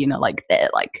TV, you know, like they're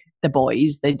like the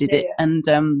boys, they did it. And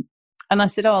I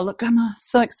said, oh, look, Grandma,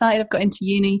 so excited I've got into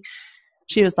uni.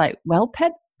 She was like, well,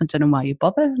 Pet, I don't know why you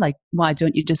bother. Like, why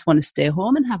don't you just want to stay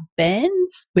home and have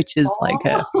bands? Which is like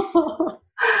a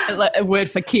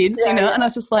word for kids, you know? And I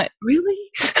was just like, really?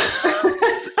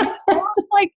 It's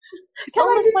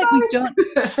almost like we don't.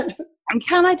 And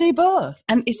can I do both?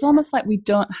 And it's almost like we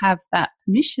don't have that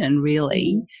permission,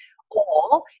 really.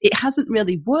 Or it hasn't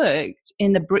really worked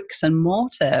in the bricks and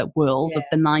mortar world of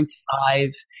the 9 to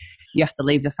 5. You have to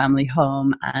leave the family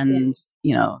home and,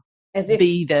 you know, as if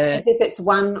it's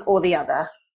one or the other.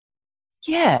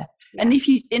 Yeah. And if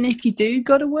you do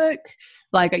go to work,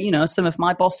 like, you know, some of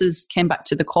my bosses came back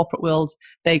to the corporate world.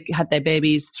 They had their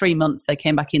babies 3 months. They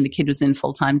came back in. The kid was in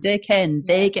full-time daycare, and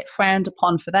they get frowned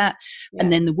upon for that.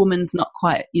 And then the woman's not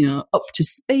quite, you know, up to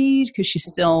speed because she's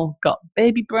still got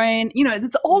baby brain. You know,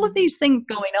 there's all of these things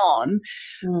going on.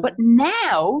 But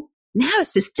now,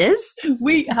 sisters,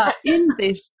 we are in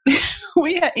this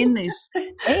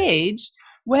age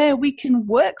where we can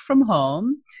work from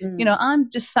home. You know, I'm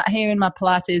just sat here in my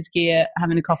Pilates gear,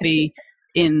 having a coffee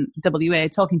in WA,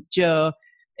 talking to Joe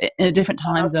in a different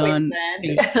time zone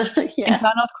in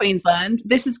far north Queensland.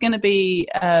 This is going to be,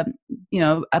 you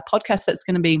know, a podcast that's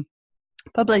going to be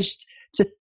published to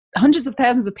hundreds of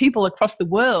thousands of people across the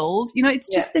world. You know,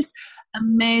 it's just this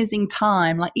amazing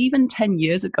time. Like, even 10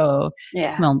 years ago,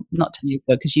 well, not 10 years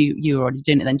ago because you were already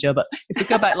doing it then, Joe, but if we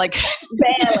go back, like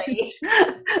barely.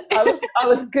 I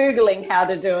was Googling how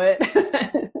to do it.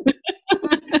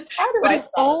 But it's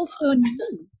all so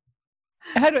new.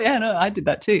 I did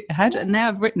that too. Now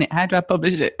I've written it. How do I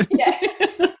publish it?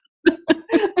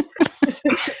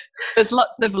 There's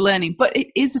lots of learning, but it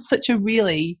is such a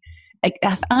really, I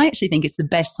actually think it's the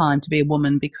best time to be a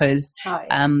woman because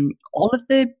all of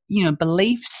the, you know,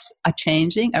 beliefs are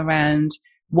changing around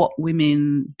what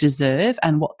women deserve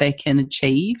and what they can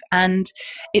achieve. And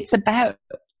it's about,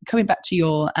 coming back to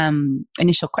your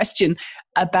initial question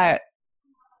about,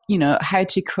 you know, how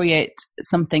to create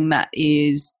something that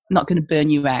is not going to burn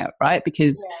you out, right?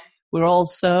 Because we're all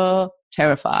so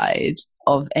terrified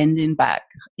of ending back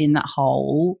in that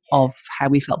hole of how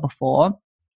we felt before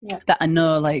that I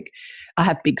know, like, I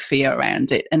have big fear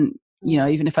around it. And, you know,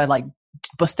 even if I like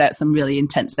bust out some really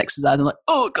intense exercise, I'm like,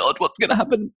 oh God, what's going to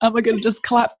happen? Am I going to just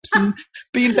collapse and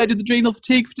be in bed with adrenal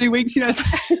fatigue for 2 weeks? You know,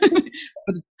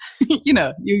 but, you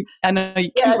know, I know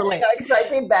you can relate. Because I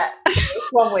did that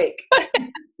 1 week.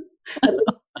 I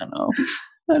know.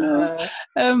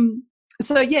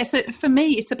 So for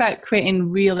me, it's about creating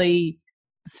really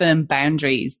firm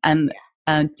boundaries. And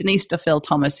Denise Duffield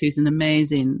Thomas, who's an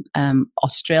amazing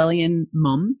Australian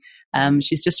mum,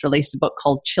 she's just released a book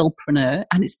called Chillpreneur,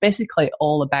 and it's basically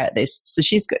all about this. So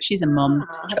she's a mum,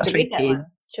 she's got 3 kids.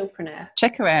 Chillpreneur.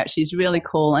 Check her out; she's really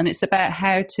cool, and it's about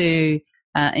how to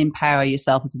empower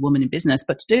yourself as a woman in business,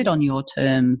 but to do it on your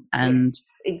terms. And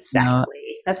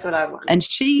exactly, that's what I want. And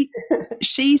she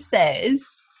she says,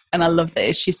 and I love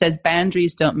this, she says,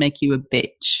 boundaries don't make you a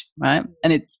bitch, right?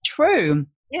 And it's true.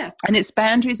 Yeah. And it's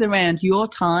boundaries around your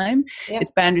time. Yeah.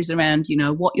 It's boundaries around,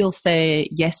 what you'll say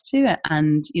yes to,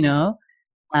 and,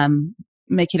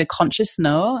 make it a conscious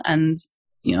no, and,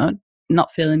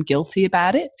 not feeling guilty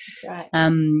about it. That's right.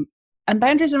 And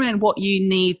boundaries around what you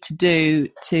need to do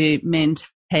to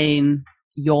maintain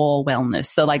your wellness.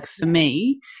 So like for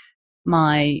me,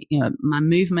 my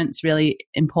movement's really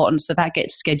important. So that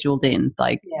gets scheduled in,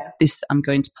 like this, I'm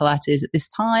going to Pilates at this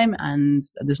time and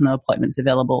there's no appointments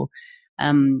available.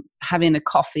 Having a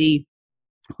coffee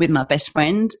with my best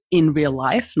friend in real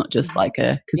life, not just like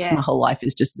because my whole life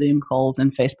is just Zoom calls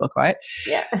and Facebook, right?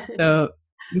 Yeah. So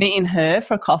meeting her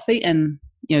for a coffee and,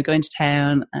 going to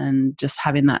town and just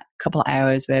having that couple of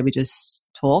hours where we just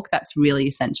talk, that's really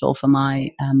essential for my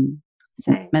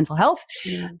mental health.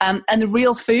 Yeah. And the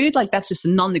real food, like that's just a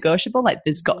non-negotiable. Like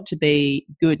there's got to be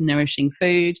good, nourishing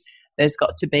food. There's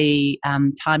got to be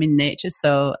time in nature.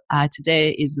 So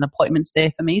today is an appointments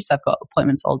day for me. So I've got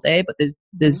appointments all day, but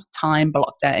there's time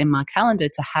blocked out in my calendar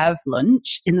to have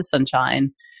lunch in the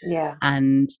sunshine. Yeah.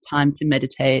 And time to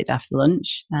meditate after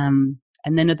lunch.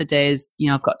 And then other days,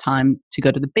 I've got time to go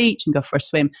to the beach and go for a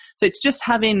swim. So it's just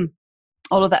having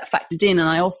all of that factored in. And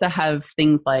I also have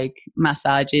things like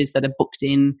massages that are booked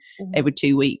in every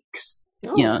 2 weeks,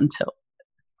 until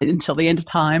the end of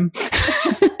time.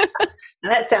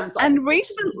 That sounds like and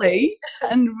recently,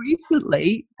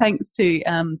 thanks to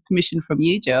permission from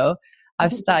you, Jo,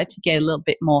 I've started to get a little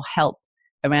bit more help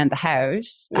around the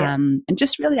house, and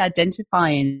just really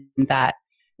identifying that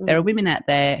there are women out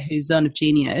there whose zone of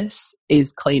genius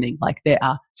is cleaning. Like they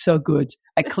are so good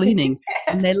at cleaning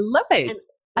and they love it.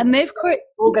 And they've quite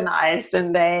organized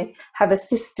and they have a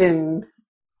system.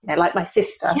 Yeah, like my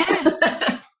sister.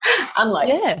 Yeah. I'm like,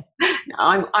 no,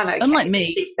 I'm okay. Unlike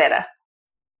me. She's better.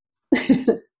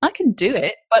 I can do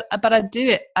it, but I do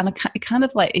it, and it kind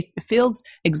of like it feels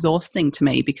exhausting to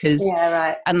me because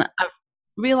and I've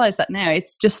realized that now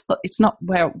it's not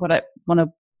where I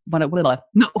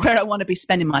want to be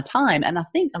spending my time, and I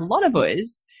think a lot of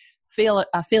us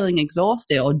are feeling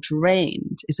exhausted or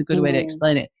drained is a good way to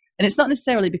explain it, and it's not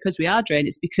necessarily because we are drained;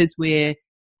 it's because we're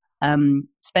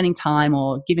spending time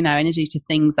or giving our energy to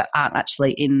things that aren't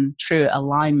actually in true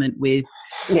alignment with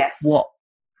what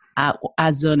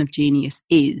our zone of genius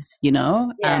is,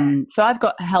 so I've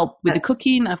got help with the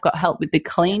cooking, I've got help with the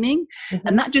cleaning,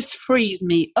 and that just frees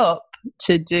me up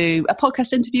to do a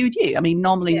podcast interview with you. I mean,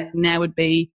 normally now would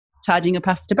be tidying up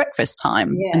after breakfast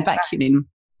time and vacuuming,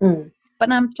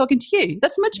 but I'm talking to you.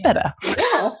 That's much better. Yeah,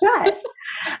 that's right.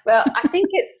 Well, I think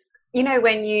it's,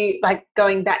 when you like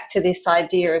going back to this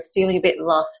idea of feeling a bit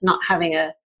lost, not having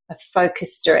a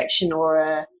focused direction or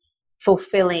a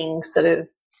fulfilling sort of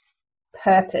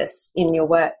purpose in your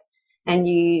work, and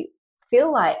you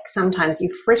feel like sometimes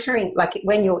you're frittering, like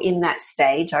when you're in that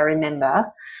stage, I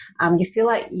remember, you feel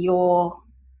like you're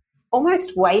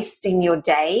almost wasting your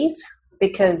days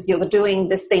because you're doing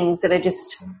the things that are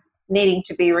just needing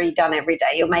to be redone every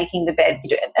day. You're making the beds, you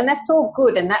do it, and that's all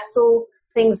good, and that's all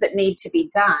things that need to be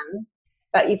done,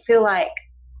 but you feel like,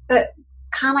 but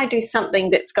can't I do something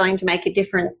that's going to make a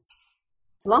difference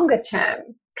longer term?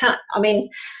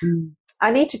 I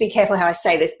need to be careful how I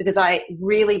say this because I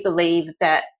really believe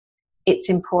that it's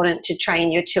important to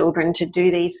train your children to do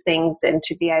these things and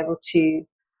to be able to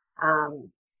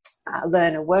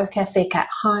learn a work ethic at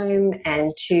home,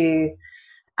 and to,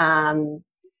 to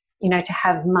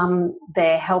have mum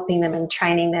there helping them and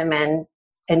training them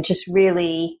and just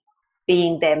really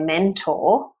being their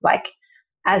mentor. Like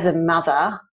as a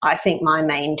mother, I think my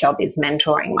main job is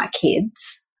mentoring my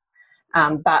kids.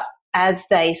 But as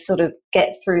they sort of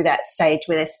get through that stage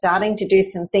where they're starting to do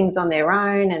some things on their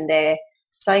own and they're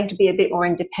starting to be a bit more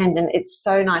independent, it's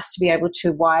so nice to be able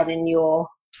to widen your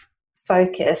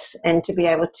focus and to be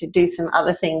able to do some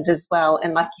other things as well.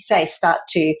 And like you say, start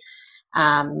to,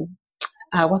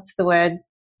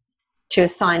 to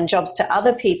assign jobs to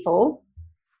other people,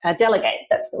 delegate,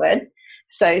 that's the word.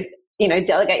 So,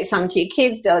 delegate some to your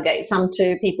kids, delegate some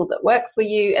to people that work for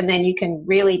you, and then you can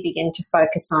really begin to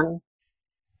focus on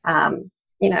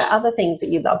other things that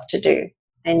you love to do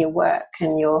and your work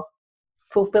and your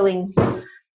fulfilling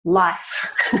life.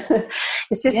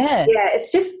 It's just,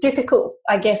 it's just difficult,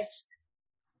 I guess,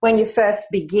 when you first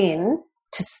begin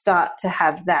to start to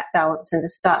have that balance and to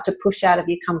start to push out of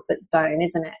your comfort zone,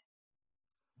 isn't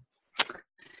it?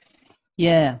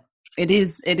 Yeah, it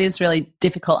is. It is really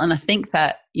difficult. And I think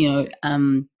that,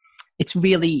 it's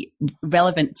really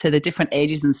relevant to the different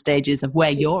ages and stages of where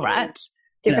you're at.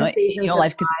 Different seasons in your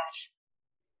life.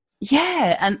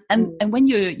 Yeah, and when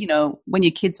you when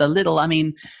your kids are little, I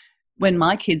mean, when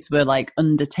my kids were like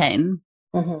under 10,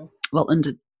 well,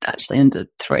 under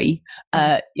 3,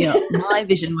 you know, my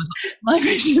vision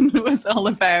was all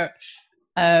about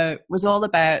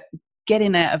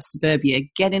getting out of suburbia,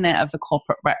 getting out of the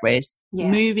corporate rat race,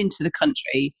 moving to the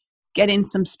country, getting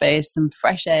some space, some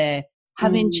fresh air,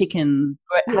 having chickens,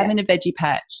 having a veggie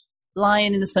patch,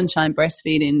 lying in the sunshine,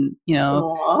 breastfeeding, you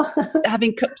know,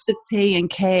 having cups of tea and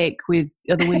cake with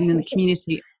other women in the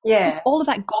community. Just all of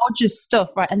that gorgeous stuff,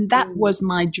 right? And that was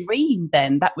my dream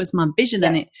then. That was my vision,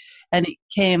 and it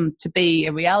came to be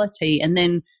a reality. And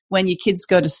then when your kids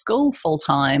go to school full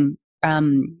time,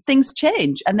 things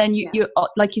change, and then you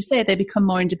like you say, they become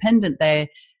more independent.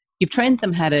 You've trained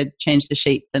them how to change the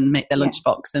sheets and make their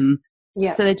lunchbox, and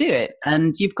so they do it,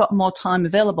 and you've got more time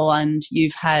available, and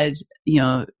you've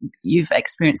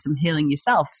experienced some healing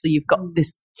yourself, so you've got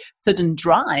this sudden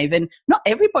drive. And not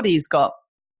everybody's got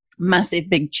massive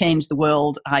big change the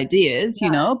world ideas, you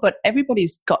know, but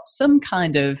everybody's got some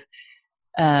kind of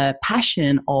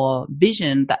passion or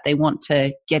vision that they want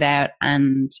to get out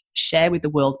and share with the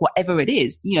world, whatever it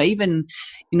is, you know, even,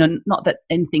 you know, not that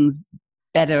anything's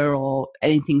better or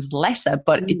anything's lesser,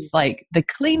 but it's like the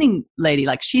cleaning lady,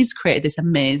 like she's created this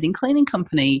amazing cleaning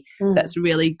company that's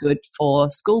really good for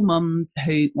school mums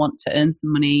who want to earn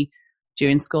some money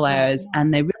during school hours,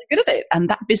 and they're really good at it, and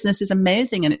that business is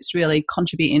amazing, and it's really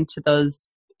contributing to those,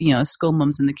 you know, school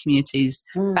mums in the community's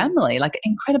family. Like,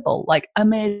 incredible, like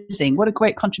amazing, what a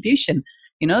great contribution,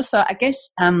 you know. So I guess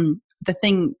the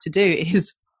thing to do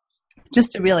is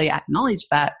just to really acknowledge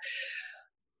that,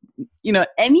 you know,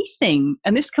 anything,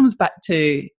 and this comes back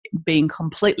to being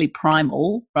completely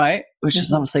primal, right, which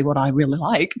is obviously what I really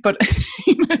like, but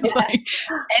you know, it's like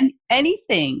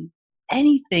anything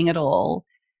at all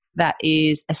that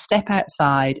is a step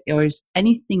outside or is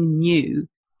anything new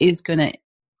is going to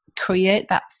create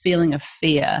that feeling of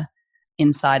fear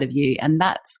inside of you, and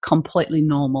that's completely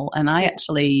normal. And I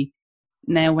actually,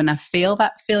 now when I feel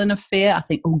that feeling of fear, I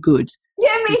think, oh, good.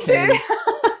 Yeah, me too. It's so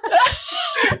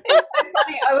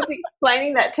funny. I was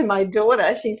explaining that to my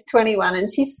daughter. She's 21 and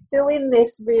she's still in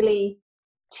this really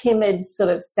timid sort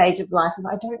of stage of life of,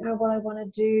 I don't know what I want to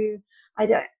do.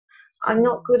 I'm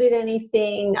not good at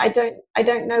anything. I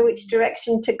don't know which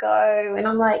direction to go. And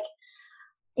I'm like,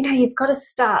 you know, you've got to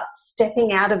start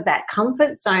stepping out of that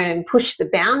comfort zone and push the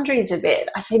boundaries a bit.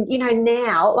 I said, you know,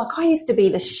 now, like, I used to be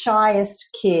the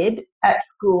shyest kid at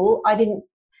school. I didn't,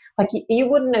 like, you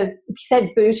wouldn't have, if you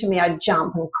said boo to me, I'd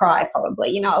jump and cry probably.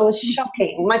 You know, it was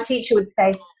shocking. My teacher would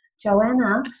say,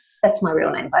 Joanna, that's my real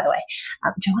name, by the way.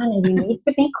 Joanna, you need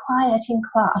to be quiet in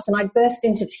class. And I burst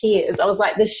into tears. I was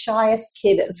like the shyest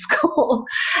kid at school.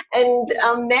 And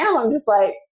now I'm just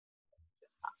like,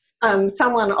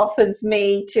 someone offers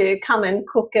me to come and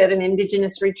cook at an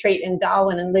Indigenous retreat in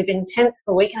Darwin and live in tents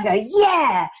for a week. And I go,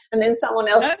 yeah. And then someone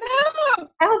else,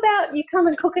 how about you come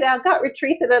and cook at our gut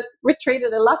retreat at a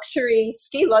luxury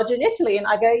ski lodge in Italy? And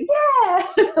I go, yeah.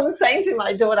 I'm saying to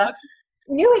my daughter,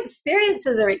 new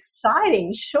experiences are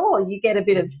exciting. Sure, you get a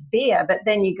bit of fear, but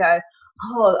then you go,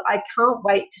 oh, I can't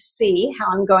wait to see how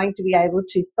I'm going to be able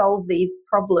to solve these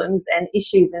problems and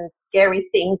issues and scary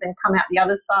things and come out the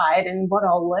other side and what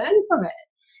I'll learn from it.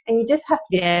 And you just have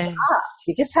to start.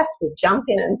 You just have to jump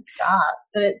in and start.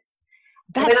 And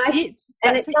it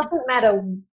doesn't matter,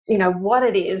 you know, what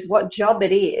it is, what job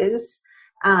it is,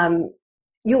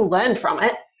 you'll learn from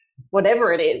it,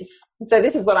 whatever it is. So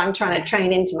this is what I'm trying to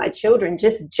train into my children.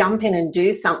 Just jump in and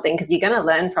do something, because you're going to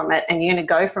learn from it and you're going to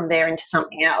go from there into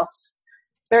something else.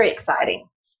 Very exciting.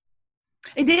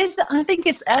 It is. I think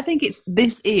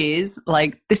this is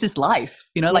life,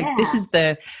 you know, like this is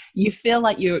you feel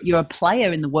like you're a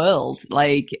player in the world,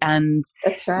 like, and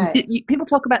that's right. People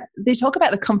talk about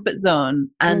the comfort zone,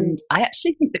 and I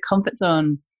actually think the comfort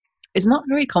zone is not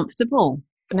very comfortable.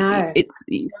 No. It's,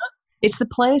 you know, it's the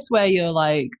place where you're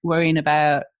like worrying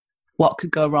about what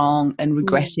could go wrong and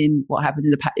regretting what happened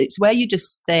in the past. It's where you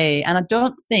just stay. And I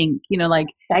don't think, you know, like,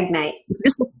 stagnate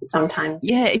sometimes.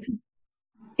 Yeah.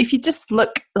 If you just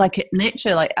look like at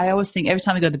nature, like I always think every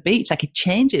time I go to the beach, like it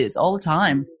changes all the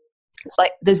time. It's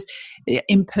like there's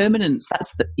impermanence.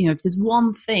 That's you know, if there's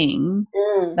one thing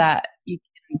that you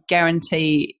can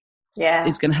guarantee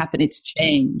is going to happen, it's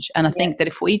change. And I think that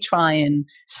if we try and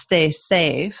stay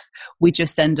safe, we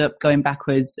just end up going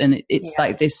backwards. And it's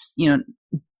like this, you know.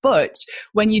 But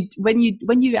when you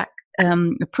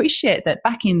appreciate that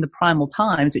back in the primal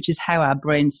times, which is how our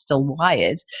brain's still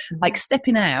wired, like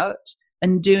stepping out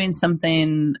and doing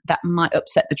something that might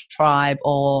upset the tribe,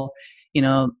 or, you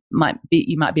know,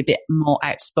 you might be a bit more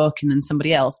outspoken than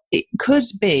somebody else. It could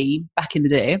be, back in the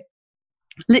day,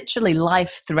 literally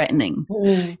life threatening.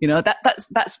 You know,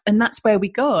 that's where we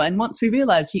go. And once we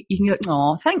realize, you can go,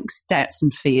 oh, thanks, doubts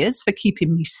and fears, for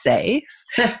keeping me safe.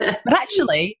 But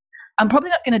actually, I'm probably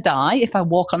not going to die if I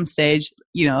walk on stage.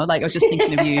 You know, like I was just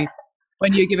thinking of you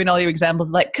when you were giving all your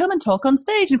examples, like, come and talk on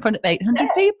stage in front of 800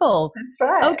 people. That's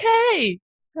right. Okay,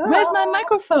 where's my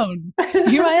microphone?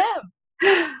 Here I am.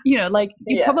 You know, like,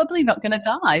 you're probably not going to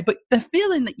die, but the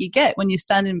feeling that you get when you're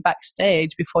standing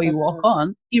backstage before you walk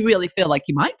on, you really feel like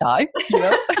you might die, you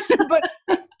know, but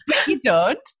you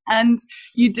don't, and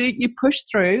you push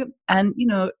through, and, you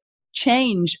know,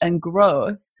 change and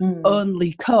growth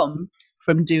only come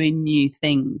from doing new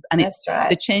things. And it's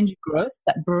the change and growth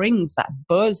that brings that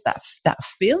buzz, that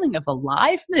feeling of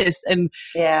aliveness. And,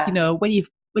 you know, when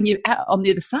you're out on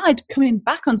the other side, coming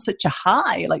back on such a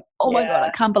high, like, oh my God, I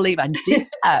can't believe I did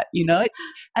that, you know.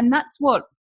 And that's what,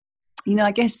 you know,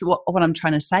 I guess what I'm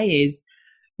trying to say is,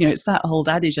 you know, it's that old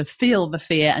adage of feel the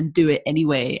fear and do it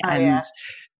anyway.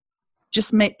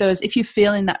 Just make those, if you're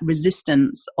feeling that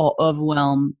resistance or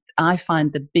overwhelm, I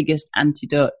find the biggest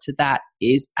antidote to that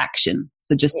is action.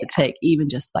 So just to take even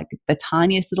just like the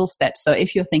tiniest little steps. So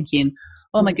if you're thinking,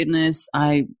 oh my goodness,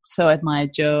 I so admire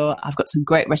Jo, I've got some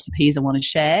great recipes I want to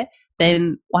share,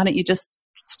 then why don't you just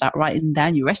start writing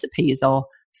down your recipes, or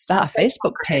start a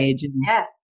Facebook page? And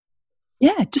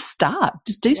just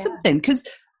do something, because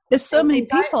there's so many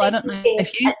people. I don't know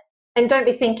if you... And don't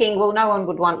be thinking, well, no one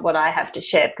would want what I have to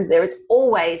share, because there is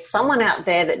always someone out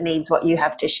there that needs what you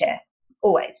have to share.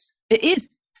 Always. It is.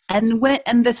 And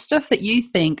the stuff that you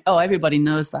think, oh, everybody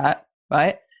knows that,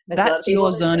 right? That's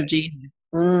your zone of genius.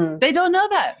 They don't know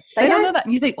that. They don't know that.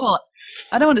 And you think, well,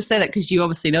 I don't want to say that because you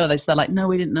obviously know this. They're like, no,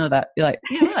 we didn't know that. You're like,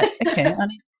 yeah, right. Okay.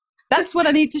 That's what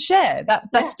I need to share.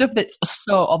 That stuff that's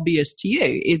so obvious to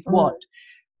you is what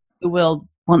the world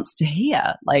wants to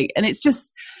hear. Like, and it's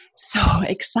just so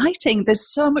exciting.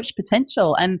 There's so much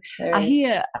potential. And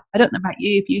I don't know about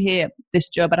you, if you hear this,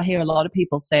 Jo, but I hear a lot of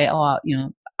people say, oh, you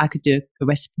know, I could do a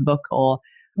recipe book, or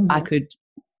I could,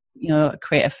 you know,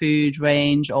 create a food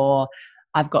range, or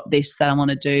I've got this that I want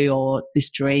to do, or this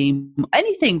dream,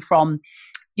 anything from,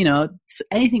 you know,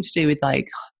 anything to do with like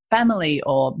family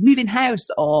or moving house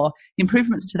or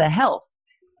improvements to their health.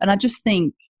 And I just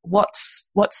think, what's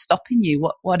stopping you?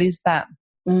 What is that?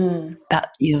 That,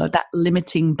 you know, that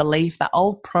limiting belief, that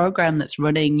old program that's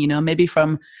running, you know, maybe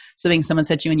from something someone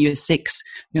said to you when you were 6,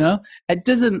 you know, it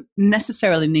doesn't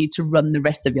necessarily need to run the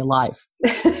rest of your life.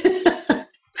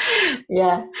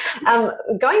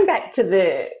 Going back to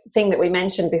the thing that we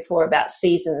mentioned before about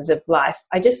seasons of life,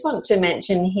 I just want to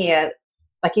mention here,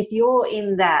 like, if you're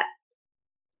in that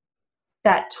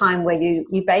time where you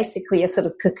basically are sort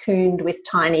of cocooned with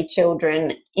tiny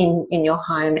children in your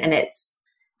home, and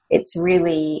it's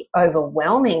really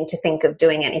overwhelming to think of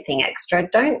doing anything extra,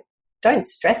 don't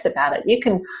stress about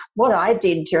it. What I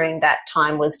did during that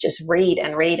time was just read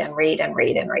and read and read and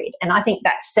read and read. And I think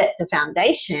that set the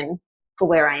foundation for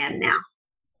where I am now.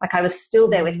 Like, I was still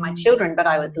there with my children, but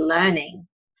I was learning.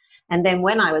 And then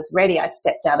when I was ready, I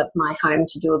stepped out of my home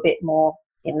to do a bit more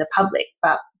in the public.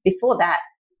 But before that,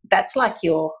 that's like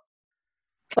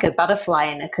a butterfly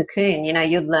in a cocoon. You know,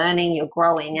 you're learning, you're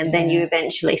growing, and then you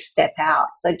eventually step out.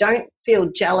 So don't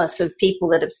feel jealous of people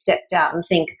that have stepped out and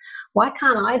think, why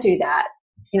can't I do that?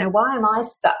 You know, why am I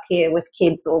stuck here with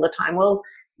kids all the time? Well,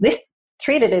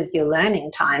 treat it as your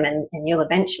learning time, and you'll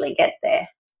eventually get there.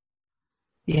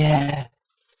 Yeah,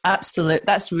 absolutely.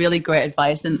 That's really great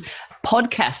advice. And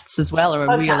podcasts as well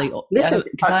are really... Listen,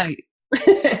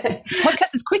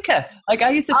 podcast is quicker. Like, I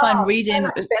used to find reading so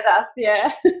much better.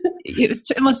 Yeah, it was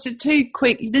almost too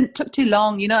quick. It took too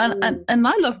long, you know. And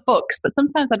I love books, but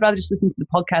sometimes I'd rather just listen to the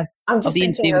podcast of the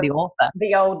interview with the author.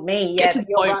 The old me, yeah. But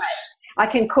you're right. I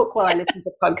can cook while I listen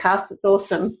to podcasts. It's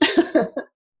awesome.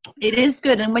 It is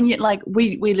good. And when you, like,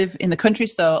 we live in the country,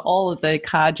 so all of the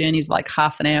car journeys like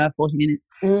half an hour, 40 minutes.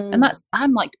 And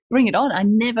I'm like, bring it on.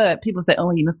 People say,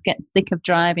 oh, you must get sick of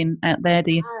driving out there,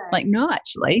 do you? Like, no,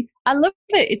 actually, I love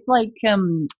it. It's like,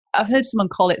 I've heard someone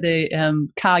call it the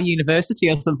car university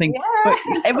or something. Yeah, but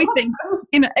everything, awesome.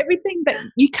 You know, everything that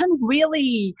you can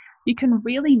really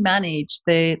manage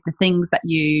the things that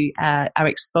you are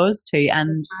exposed to.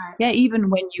 And even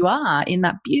when you are in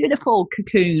that beautiful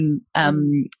cocoon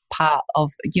part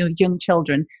of your young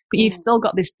children, but you've still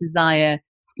got this desire,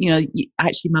 you know,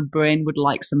 actually my brain would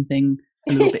like something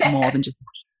a little bit more than just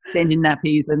changing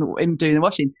nappies and doing the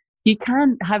washing. You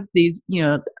can have these, you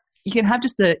know, you can have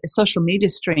just a social media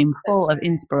stream full of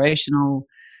inspirational,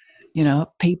 you know,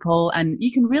 people, and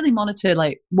you can really monitor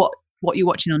like what you're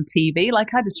watching on TV.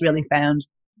 Like, I just really found,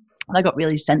 I got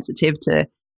really sensitive to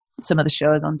some of the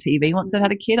shows on TV. Once I'd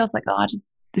had a kid, I was like, I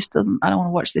don't want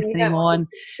to watch this anymore. And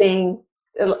being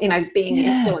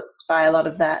influenced by a lot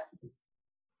of that.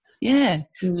 Yeah.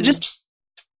 So just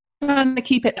trying to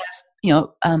keep it,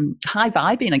 high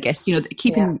vibing, I guess,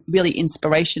 keeping really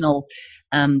inspirational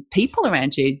people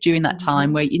around you during that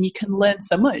time and you can learn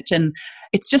so much. And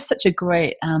it's just such a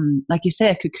great, like you say,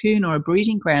 a cocoon or a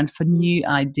breeding ground for new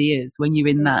ideas when you're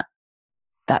in that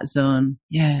zone.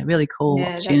 Yeah, really cool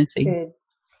opportunity. That's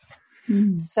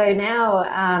good. So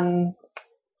now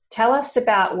tell us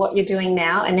about what you're doing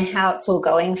now and how it's all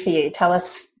going for you. Tell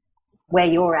us where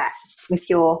you're at with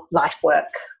your life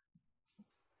work.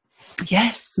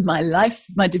 Yes, my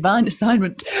divine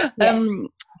assignment.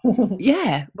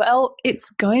 Yes. Well, it's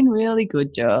going really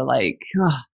good, Jo.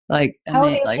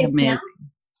 Amazing.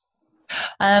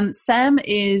 Sam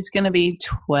is going to be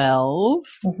 12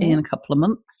 in a couple of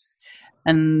months,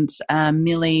 and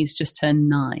Millie's just turned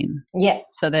 9. Yeah.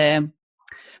 So they're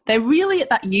really at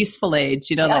that useful age,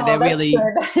 they're really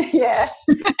yeah.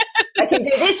 I can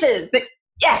do dishes.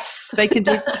 Yes, they can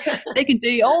do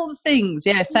all the things.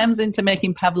 Yeah, Sam's into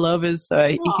making pavlovas, so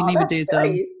he can even do some.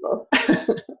 Very useful.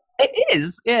 It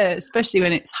is, yeah, especially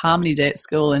when it's harmony day at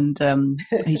school, and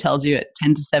he tells you at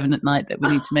 10 to 7 at night that we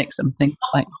need to make something.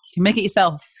 Like, you can make it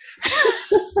yourself.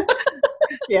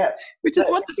 Yeah, which is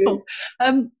wonderful.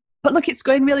 But look, it's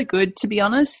going really good, to be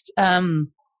honest.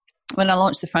 When I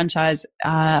launched the franchise,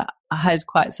 I had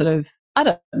quite sort of, I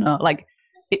don't know, like,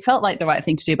 it felt like the right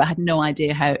thing to do, but I had no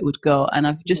idea how it would go. And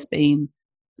I've just been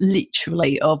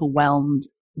literally overwhelmed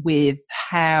with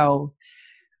how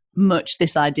much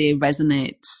this idea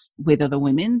resonates with other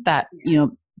women, that,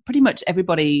 pretty much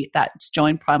everybody that's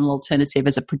joined Primal Alternative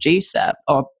as a producer,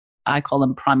 or I call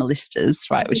them primalistas,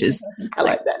 right, which is I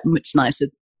like that. much nicer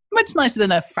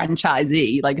than a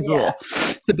franchisee, like, as well.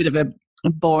 It's a bit of a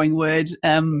boring word.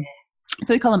 So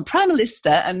we call them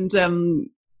primalista. And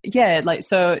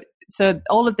so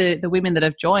all of the women that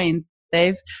have joined,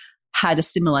 they've had a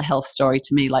similar health story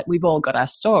to me. Like, we've all got our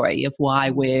story of why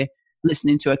we're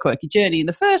listening to A Quirky Journey in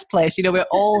the first place. We're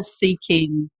all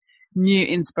seeking new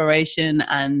inspiration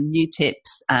and new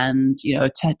tips, and,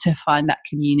 to find that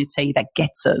community that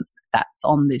gets us, that's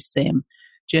on this same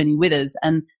journey with us.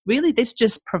 And really, this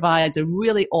just provides a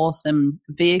really awesome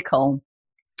vehicle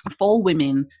for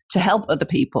women to help other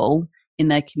people in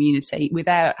their community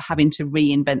without having to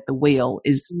reinvent the wheel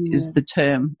is the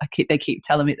term they keep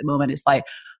telling me at the moment. It's like,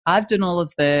 I've done all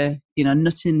of the,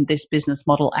 nutting this business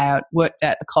model out, worked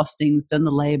out the costings, done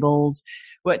the labels,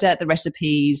 worked out the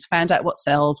recipes, found out what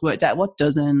sells, worked out what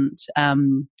doesn't,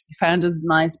 found us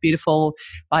nice, beautiful,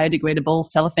 biodegradable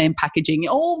cellophane packaging,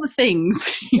 all the things,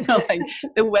 like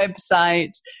the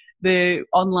website, the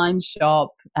online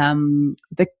shop,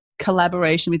 the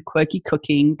collaboration with Quirky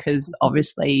Cooking, because not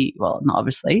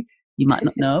obviously, you might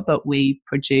not know, but we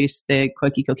produce the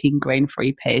Quirky Cooking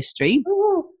grain-free pastry,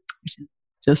 which is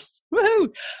just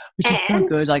which is so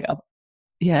good. Like,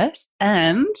 yes,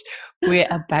 and we're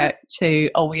about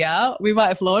to. We might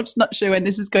have launched. Not sure when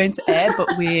this is going to air,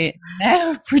 but we're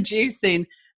now producing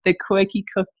the Quirky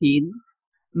Cooking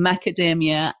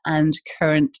macadamia and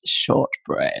currant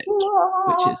shortbread,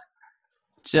 which is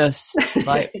just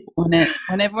like when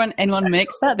anyone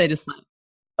makes that, they're just like,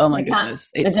 oh my goodness.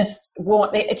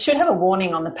 It should have a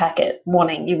warning on the packet.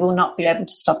 Warning, you will not be able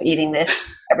to stop eating this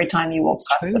every time you walk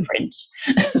past the fridge.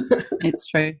 It's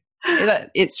true.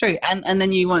 It's true. And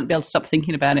then you won't be able to stop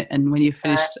thinking about it. And when you've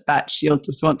finished a batch, you'll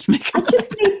just want to make I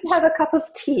just need to have a cup of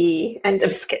tea and a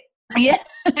biscuit. Yeah.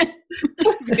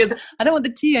 Because I don't want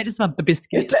the tea, I just want the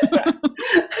biscuit. That's right.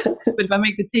 But if I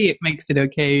make the tea, it makes it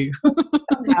okay.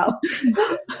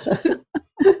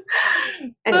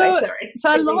 Anyway, sorry. So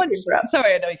I launched.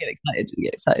 Sorry, I know you get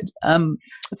excited.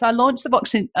 So I launched the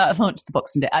Boxing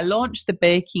Day. I launched the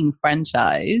baking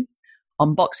franchise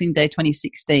on Boxing Day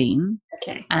 2016.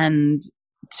 Okay. And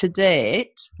to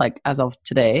date, like as of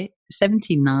today,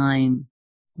 79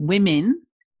 women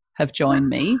have joined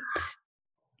me.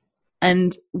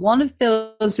 And one of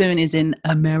those women is in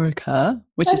America,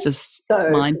 which is just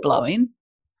mind-blowing. Cool.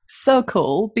 So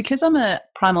cool, because I'm a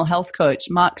primal health coach.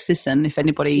 Mark Sisson, if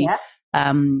anybody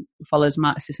follows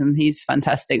Mark Sisson, he's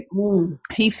fantastic.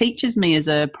 He features me as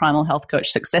a primal health coach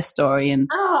success story in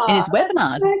his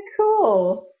webinars. So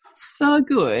cool. So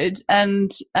good.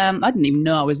 And I didn't even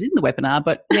know I was in the webinar,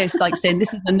 but yes, like saying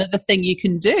this is another thing you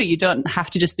can do. You don't have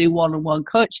to just do one-on-one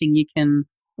coaching. You can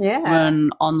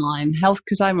run online health,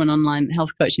 because I run online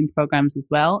health coaching programs as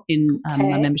well in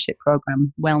my membership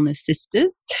program, Wellness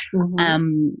Sisters.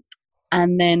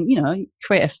 and then,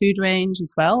 create a food range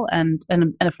as well and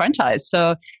a franchise.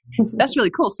 So that's really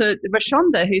cool. So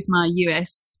Rashonda, who's my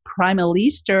US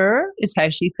Primalista, is how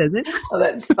she says it. Oh,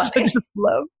 that's funny. I just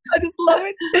love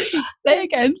it.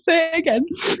 Say it again.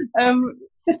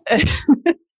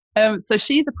 So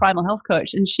she's a primal health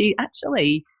coach, and she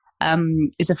actually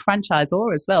is a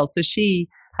franchisor as well. So she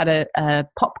had a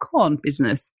popcorn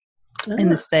business in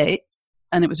the States,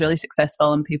 and it was really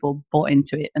successful, and people bought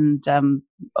into it and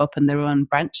opened their own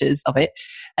branches of it.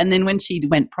 And then when she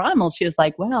went primal, she was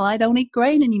like, well, I don't eat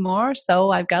grain anymore,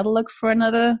 so I've got to look for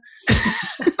another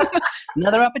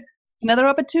another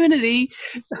opportunity.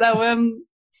 So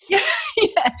yeah.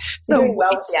 So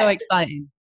it's so exciting.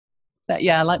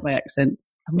 I like my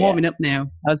accents. I'm warming up now.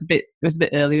 It was a bit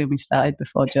early when we started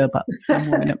before Joe, but I'm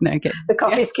warming up now. The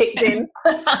coffee's kicked in.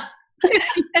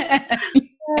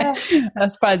 I'm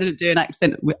surprised I didn't do an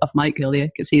accent of Mike earlier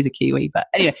because he's a Kiwi. But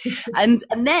anyway, and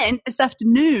then this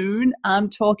afternoon I'm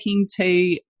talking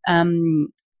to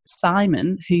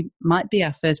Simon, who might be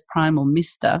our first Primal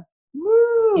Mister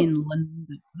in London.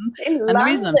 The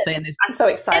reason I'm saying this, I'm so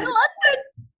excited. In London.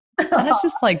 That's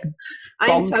just like bonkers.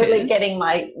 I'm totally getting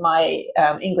my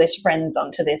English friends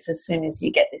onto this as soon as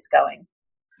you get this going.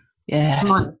 Yeah.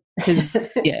 Come on. Because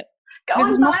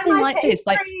there's nothing like this.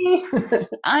 Like,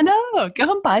 I know.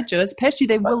 Go and buy Joe's pastry.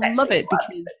 They will love it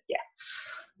because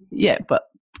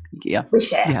we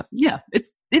share. Yeah.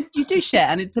 It's you do share,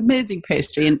 and it's amazing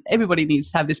pastry, and everybody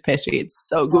needs to have this pastry. It's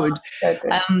so good. So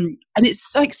good. And it's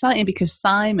so exciting because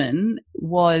Simon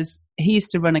he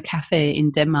used to run a cafe in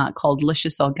Denmark called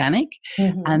Luscious Organic,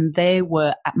 and they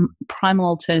were Primal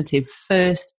Alternative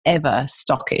first ever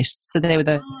stockists. So they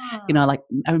were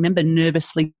I remember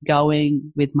nervously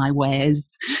going with my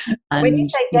wares. And, when you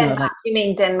say Denmark, you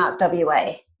mean Denmark,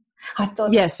 WA? I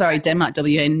thought. Yeah, sorry, Denmark,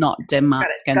 WA, not Denmark,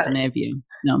 Scandinavia.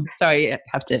 No, sorry, I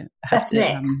have to.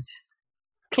 Next.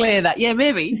 Clear that. Yeah,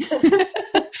 maybe.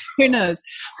 Who knows?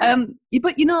 But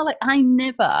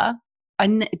I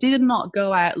did not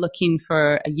go out looking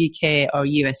for a UK or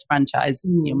US franchise,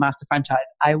 master franchise.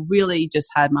 I really just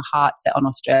had my heart set on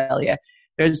Australia.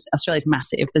 Australia's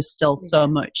massive. There's still so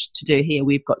much to do here.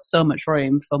 We've got so much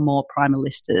room for more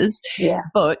primalistas. Yeah.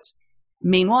 But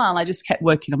meanwhile, I just kept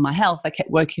working on my health. I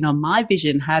kept working on my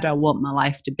vision. How do I want my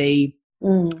life to be?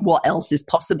 What else is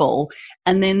possible?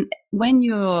 And then when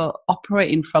you're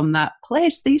operating from that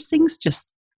place, these things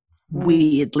just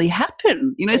weirdly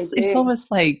happen. It's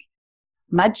almost like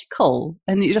magical,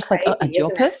 and you're just crazy, like, and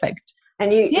you're perfect.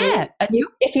 And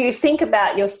if you think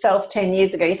about yourself 10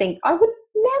 years ago, you think, I would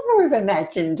never have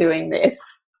imagined doing this.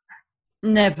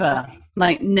 Never.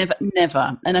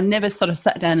 And I've never sort of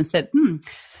sat down and said,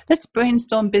 let's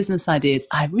brainstorm business ideas.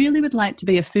 I really would like to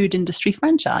be a food industry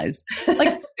franchise.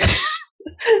 Like,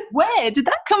 where did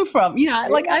that come from?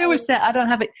 I always say, I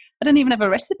don't even have a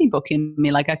recipe book in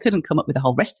me. Like, I couldn't come up with a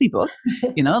whole recipe book,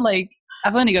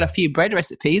 I've only got a few bread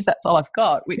recipes. That's all I've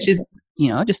got, which is,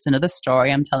 just another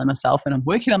story I'm telling myself, and I'm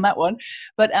working on that one.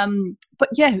 But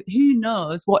yeah, who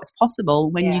knows what's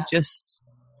possible when you just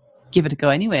give it a go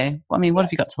anyway. What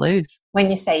have you got to lose?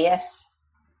 When you say yes.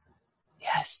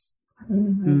 Yes.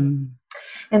 Mm-hmm.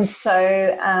 And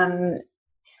so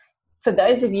for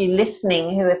those of you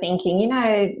listening who are thinking,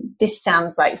 this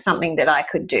sounds like something that I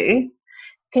could do,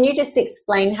 can you just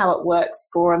explain how it works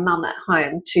for a mum at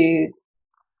home to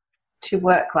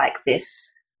work like this,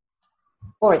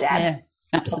 or a dad?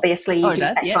 Yeah, absolutely. Obviously, you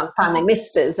can take on Primal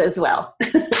Misters as well.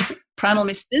 Primal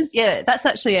Misters, yeah, that's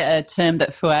actually a term that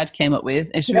Fuad came up with.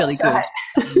 It's really good. Right.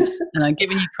 And I'm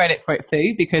giving you credit for it,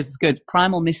 Fu, because it's good.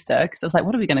 Primal Mister, because I was like,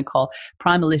 what are we going to call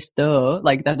Primalisto?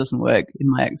 Like, that doesn't work in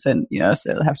my accent, so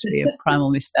it'll have to be a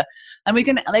Primal Mister. And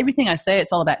everything I say,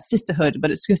 it's all about sisterhood, but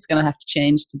it's just going to have to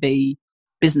change to be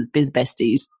biz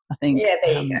besties, I think. Yeah,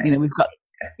 there you go.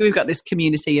 We've got this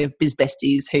community of biz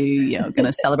besties who are going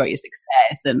to celebrate your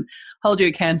success and hold you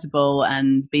accountable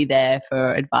and be there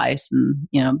for advice and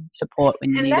support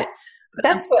when you need it.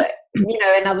 That's what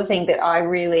another thing that I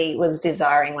really was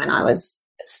desiring when I was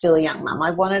still a young mum. I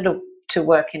wanted to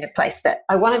work in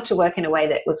a way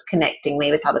that was connecting me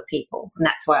with other people, and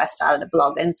that's why I started a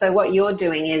blog. And so what you're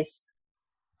doing is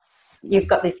you've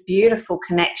got this beautiful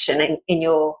connection in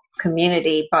your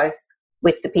community, both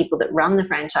with the people that run the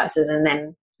franchises and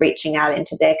then reaching out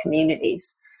into their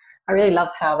communities. I really love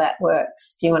how that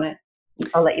works.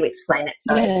 I'll let you explain it.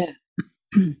 Sorry. Yeah.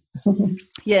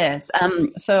 Yes.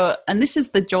 So, and this is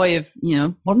the joy of,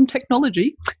 modern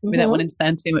technology, without wanting to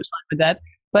sound too much like my dad.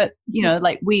 But,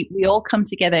 we all come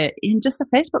together in just a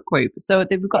Facebook group. So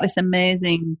we've got this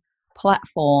amazing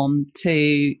platform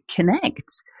to connect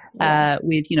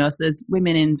with, so there's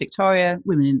women in Victoria,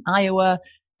 women in Iowa,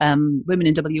 women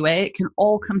in WA can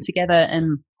all come together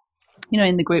and, you know,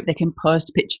 in the group they can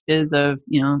post pictures of,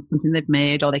 you know, something they've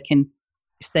made, or they can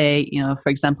say, you know, for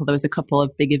example, there was a couple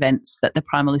of big events that the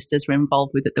Primalistas were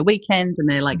involved with at the weekend, and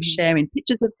they're like sharing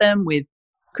pictures of them with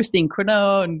Christine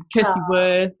Cruneau and Kirsty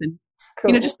Worth, and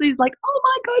you know, just these like, oh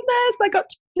my goodness, I got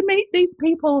to meet these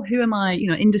people who are my, you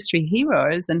know, industry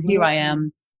heroes, and here I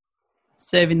am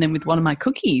serving them with one of my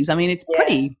cookies. I mean, it's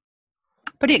pretty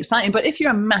exciting. But if you're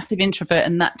a massive introvert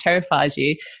and that terrifies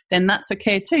you, then that's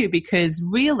okay too, because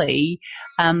really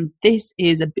this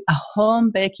is a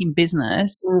home baking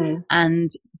business,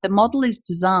 and the model is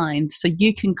designed so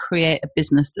you can create a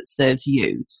business that serves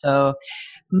you. So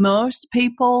most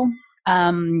people,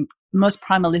 most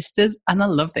Primalistas, and I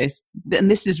love this,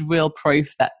 and this is real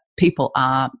proof that people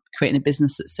are creating a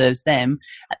business that serves them,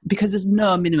 because there's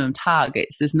no minimum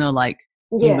targets. There's no like,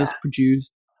 you must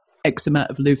produce X amount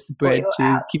of loaves of bread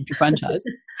to keep your franchise.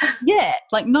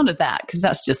 Like none of that, because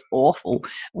that's just awful.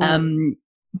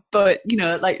 But, you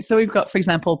know, like, so we've got, for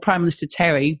example, Primalista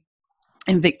Terry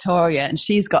in Victoria, and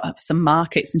she's got some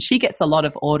markets, and she gets a lot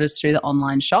of orders through the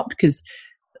online shop, because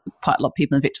quite a lot of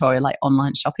people in Victoria like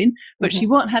online shopping, but she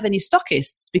won't have any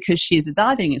stockists because she's a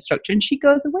diving instructor, and she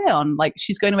goes away on, like,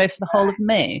 she's going away for the whole of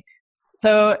May.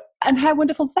 So, and how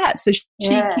wonderful is that? So she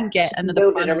can get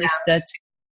another Primalista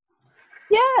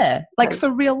like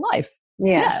for real life.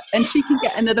 And she can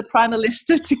get another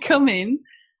Primalista to come in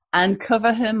and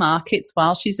cover her markets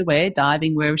while she's away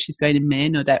diving wherever she's going in May.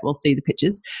 No doubt we'll see the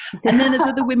pictures. And then there's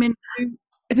other women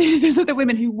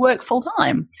who work full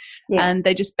time, and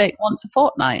they just bake once a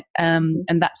fortnight, and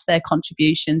that's their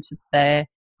contribution to their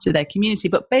community.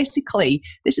 But basically,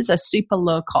 this is a super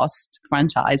low cost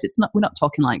franchise. We're not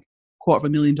talking like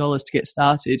 $250,000 to get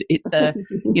started. It's a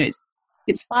you know,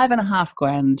 it's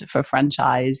 $5,500 for a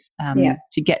franchise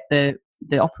to get the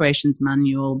operations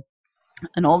manual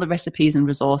and all the recipes and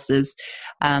resources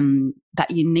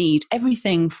that you need.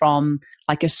 Everything from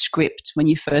like a script when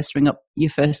you first ring up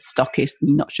your first stockist and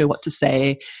you're not sure what to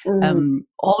say,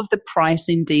 all of the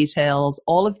pricing details,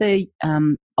 all of the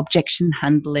objection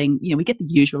handling. You know, we get the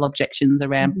usual objections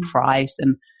around price,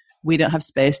 and we don't have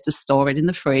space to store it in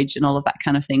the fridge and all of that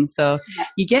kind of thing. So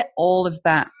you get all of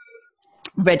that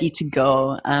ready to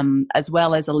go, as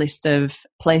well as a list of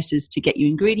places to get your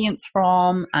ingredients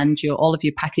from, and all of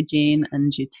your packaging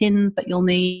and your tins that you'll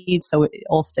need, so it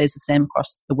all stays the same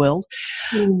across the world.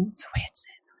 It's a weird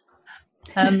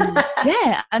saying.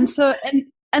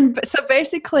 And so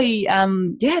basically,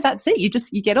 that's it. You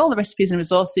get all the recipes and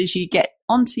resources. You get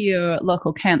onto your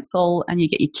local council, and you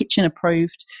get your kitchen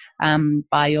approved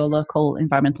by your local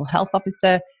environmental health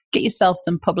officer. Get yourself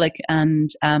some public and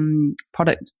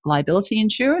product liability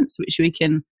insurance, which we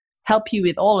can help you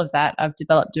with all of that. I've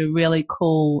developed a really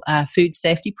cool food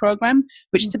safety program,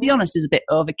 which, to be honest, is a bit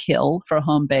overkill for a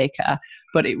home baker,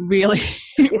 but it really,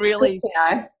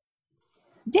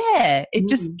 it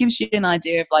just gives you an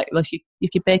idea of like, well,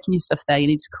 if you're baking your stuff there, you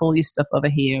need to call your stuff over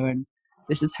here, and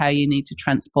this is how you need to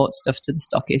transport stuff to the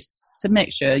stockists to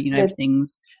make sure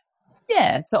everything's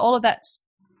so all of that's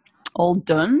all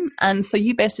done. And so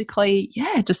you basically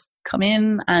just come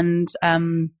in and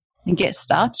get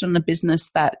started on a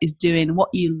business that is doing what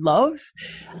you love.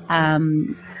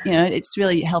 It's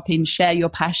really helping share your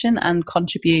passion and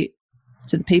contribute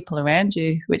to the people around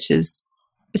you, which is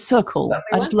so cool.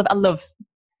 I love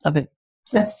it.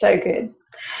 That's so good.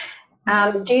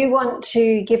 Do you want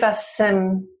to give us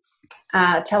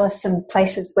tell us some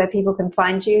places where people can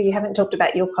find you? You haven't talked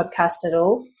about your podcast at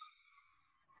all.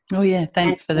 Oh, yeah.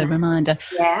 Thanks for the reminder.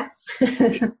 Yeah.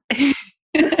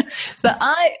 So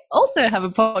I also have a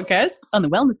podcast on the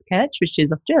Wellness Couch, which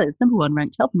is Australia's #1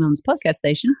 ranked health and wellness podcast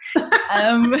station.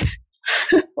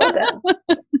 Well done.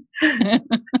 You can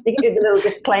do the little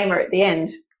disclaimer at the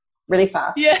end really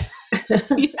fast. Yeah.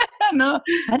 No.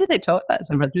 How do they talk that?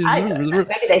 I don't know.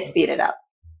 Maybe they speed it up.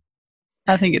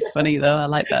 I think it's funny, though. I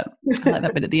like that. I like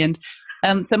that bit at the end.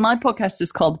 So my podcast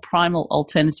is called Primal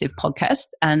Alternative Podcast,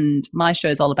 and my show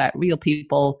is all about real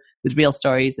people with real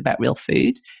stories about real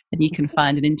food. And you can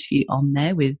find an interview on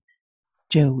there with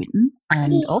Jo Whitton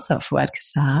and also Fouad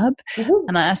Kassab.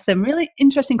 And I asked them really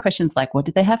interesting questions like, what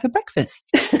did they have for breakfast?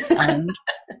 And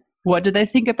what do they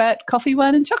think about coffee,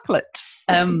 wine and chocolate?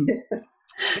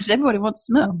 Which everybody wants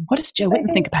to know. What does Jo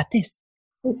Whitton think about this?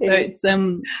 So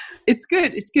it's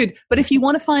good. But if you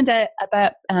want to find out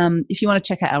about, if you want to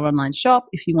check out our online shop,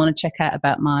 if you want to check out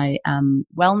about my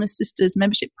Wellness Sisters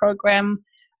membership program,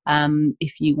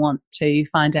 if you want to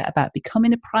find out about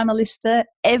becoming a Primalista,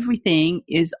 everything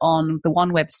is on the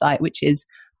one website, which is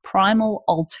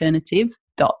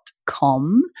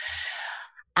primalalternative.com.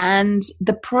 And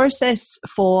the process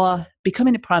for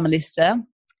becoming a Primalista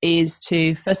is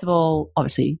to, first of all,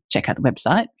 obviously check out the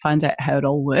website, find out how it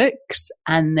all works,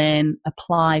 and then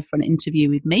apply for an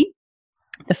interview with me,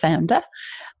 the founder.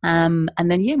 And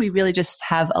then, we really just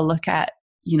have a look at,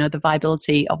 the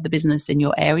viability of the business in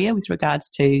your area with regards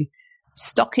to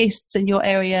stockists in your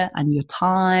area and your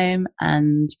time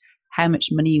and how much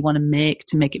money you want to make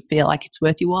it feel like it's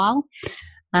worth your while.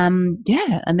 And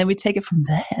then we take it from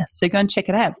there. So go and check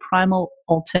it out,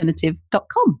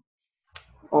 primalalternative.com.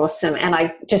 Awesome. And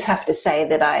I just have to say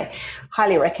that I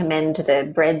highly recommend the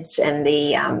breads and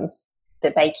the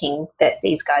baking that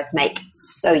these guys make.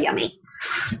 It's so yummy.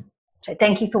 So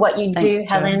thank you for what you do,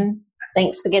 Helen.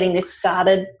 Thanks for getting this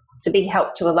started. It's a big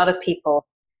help to a lot of people.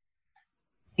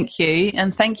 Thank you.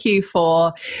 And thank you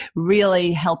for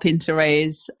really helping to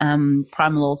raise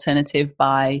Primal Alternative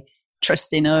by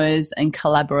trusting us and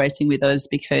collaborating with us,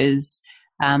 because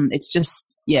it's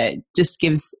just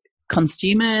gives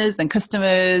consumers and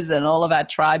customers and all of our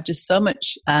tribe just so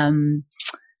much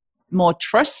more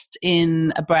trust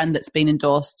in a brand that's been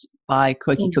endorsed by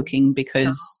Quirky Cooking,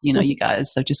 because you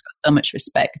guys have just got so much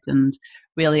respect and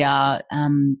really are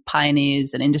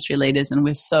pioneers and industry leaders, and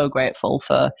we're so grateful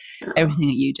for everything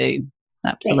that you do.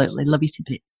 Absolutely. Love you to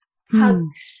bits.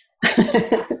 Hugs.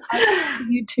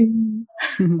 You too.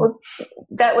 Well,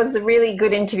 that was a really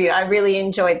good interview. I really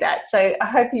enjoyed that. So I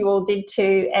hope you all did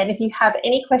too. And if you have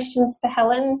any questions for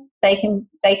Helen, they can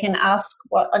ask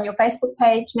on your Facebook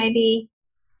page, maybe.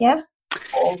 Yeah.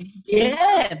 On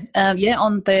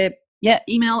the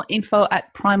email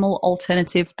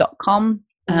info@primalalternative.com.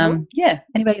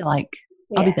 Anybody you like,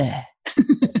 I'll be there.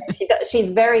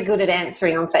 She's very good at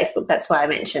answering on Facebook. That's why I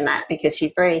mentioned that, because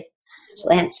she'll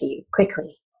answer you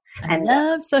quickly. I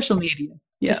love social media.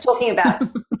 Just talking about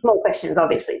small questions,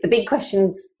 obviously. The big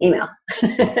questions, email.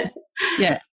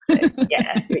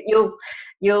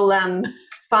 You'll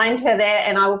find her there,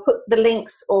 and I will put the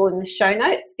links all in the show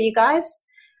notes for you guys.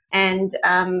 And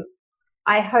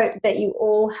I hope that you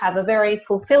all have a very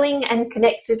fulfilling and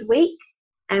connected week,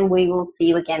 and we will see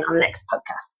you again on the next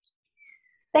podcast.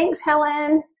 Thanks,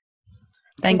 Helen.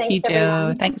 Thank you, Jo.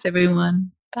 Everyone. Thanks,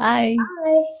 everyone. Bye.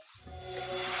 Bye.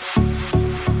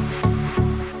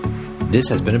 This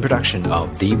has been a production of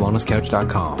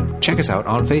TheWellnessCouch.com. Check us out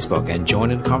on Facebook and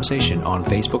join in the conversation on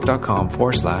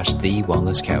Facebook.com/The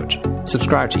Wellness Couch.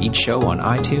 Subscribe to each show on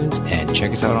iTunes and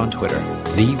check us out on Twitter.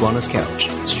 The Wellness Couch,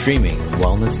 streaming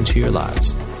wellness into your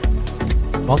lives.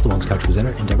 Whilst the Wellness Couch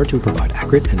presenter endeavor to provide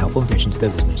accurate and helpful information to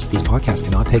their listeners, these podcasts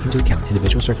cannot take into account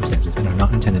individual circumstances and are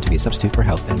not intended to be a substitute for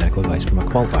health and medical advice from a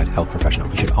qualified health professional.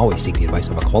 You should always seek the advice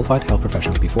of a qualified health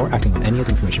professional before acting on any of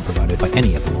the information provided by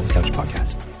any of the Wellness Couch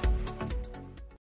podcasts.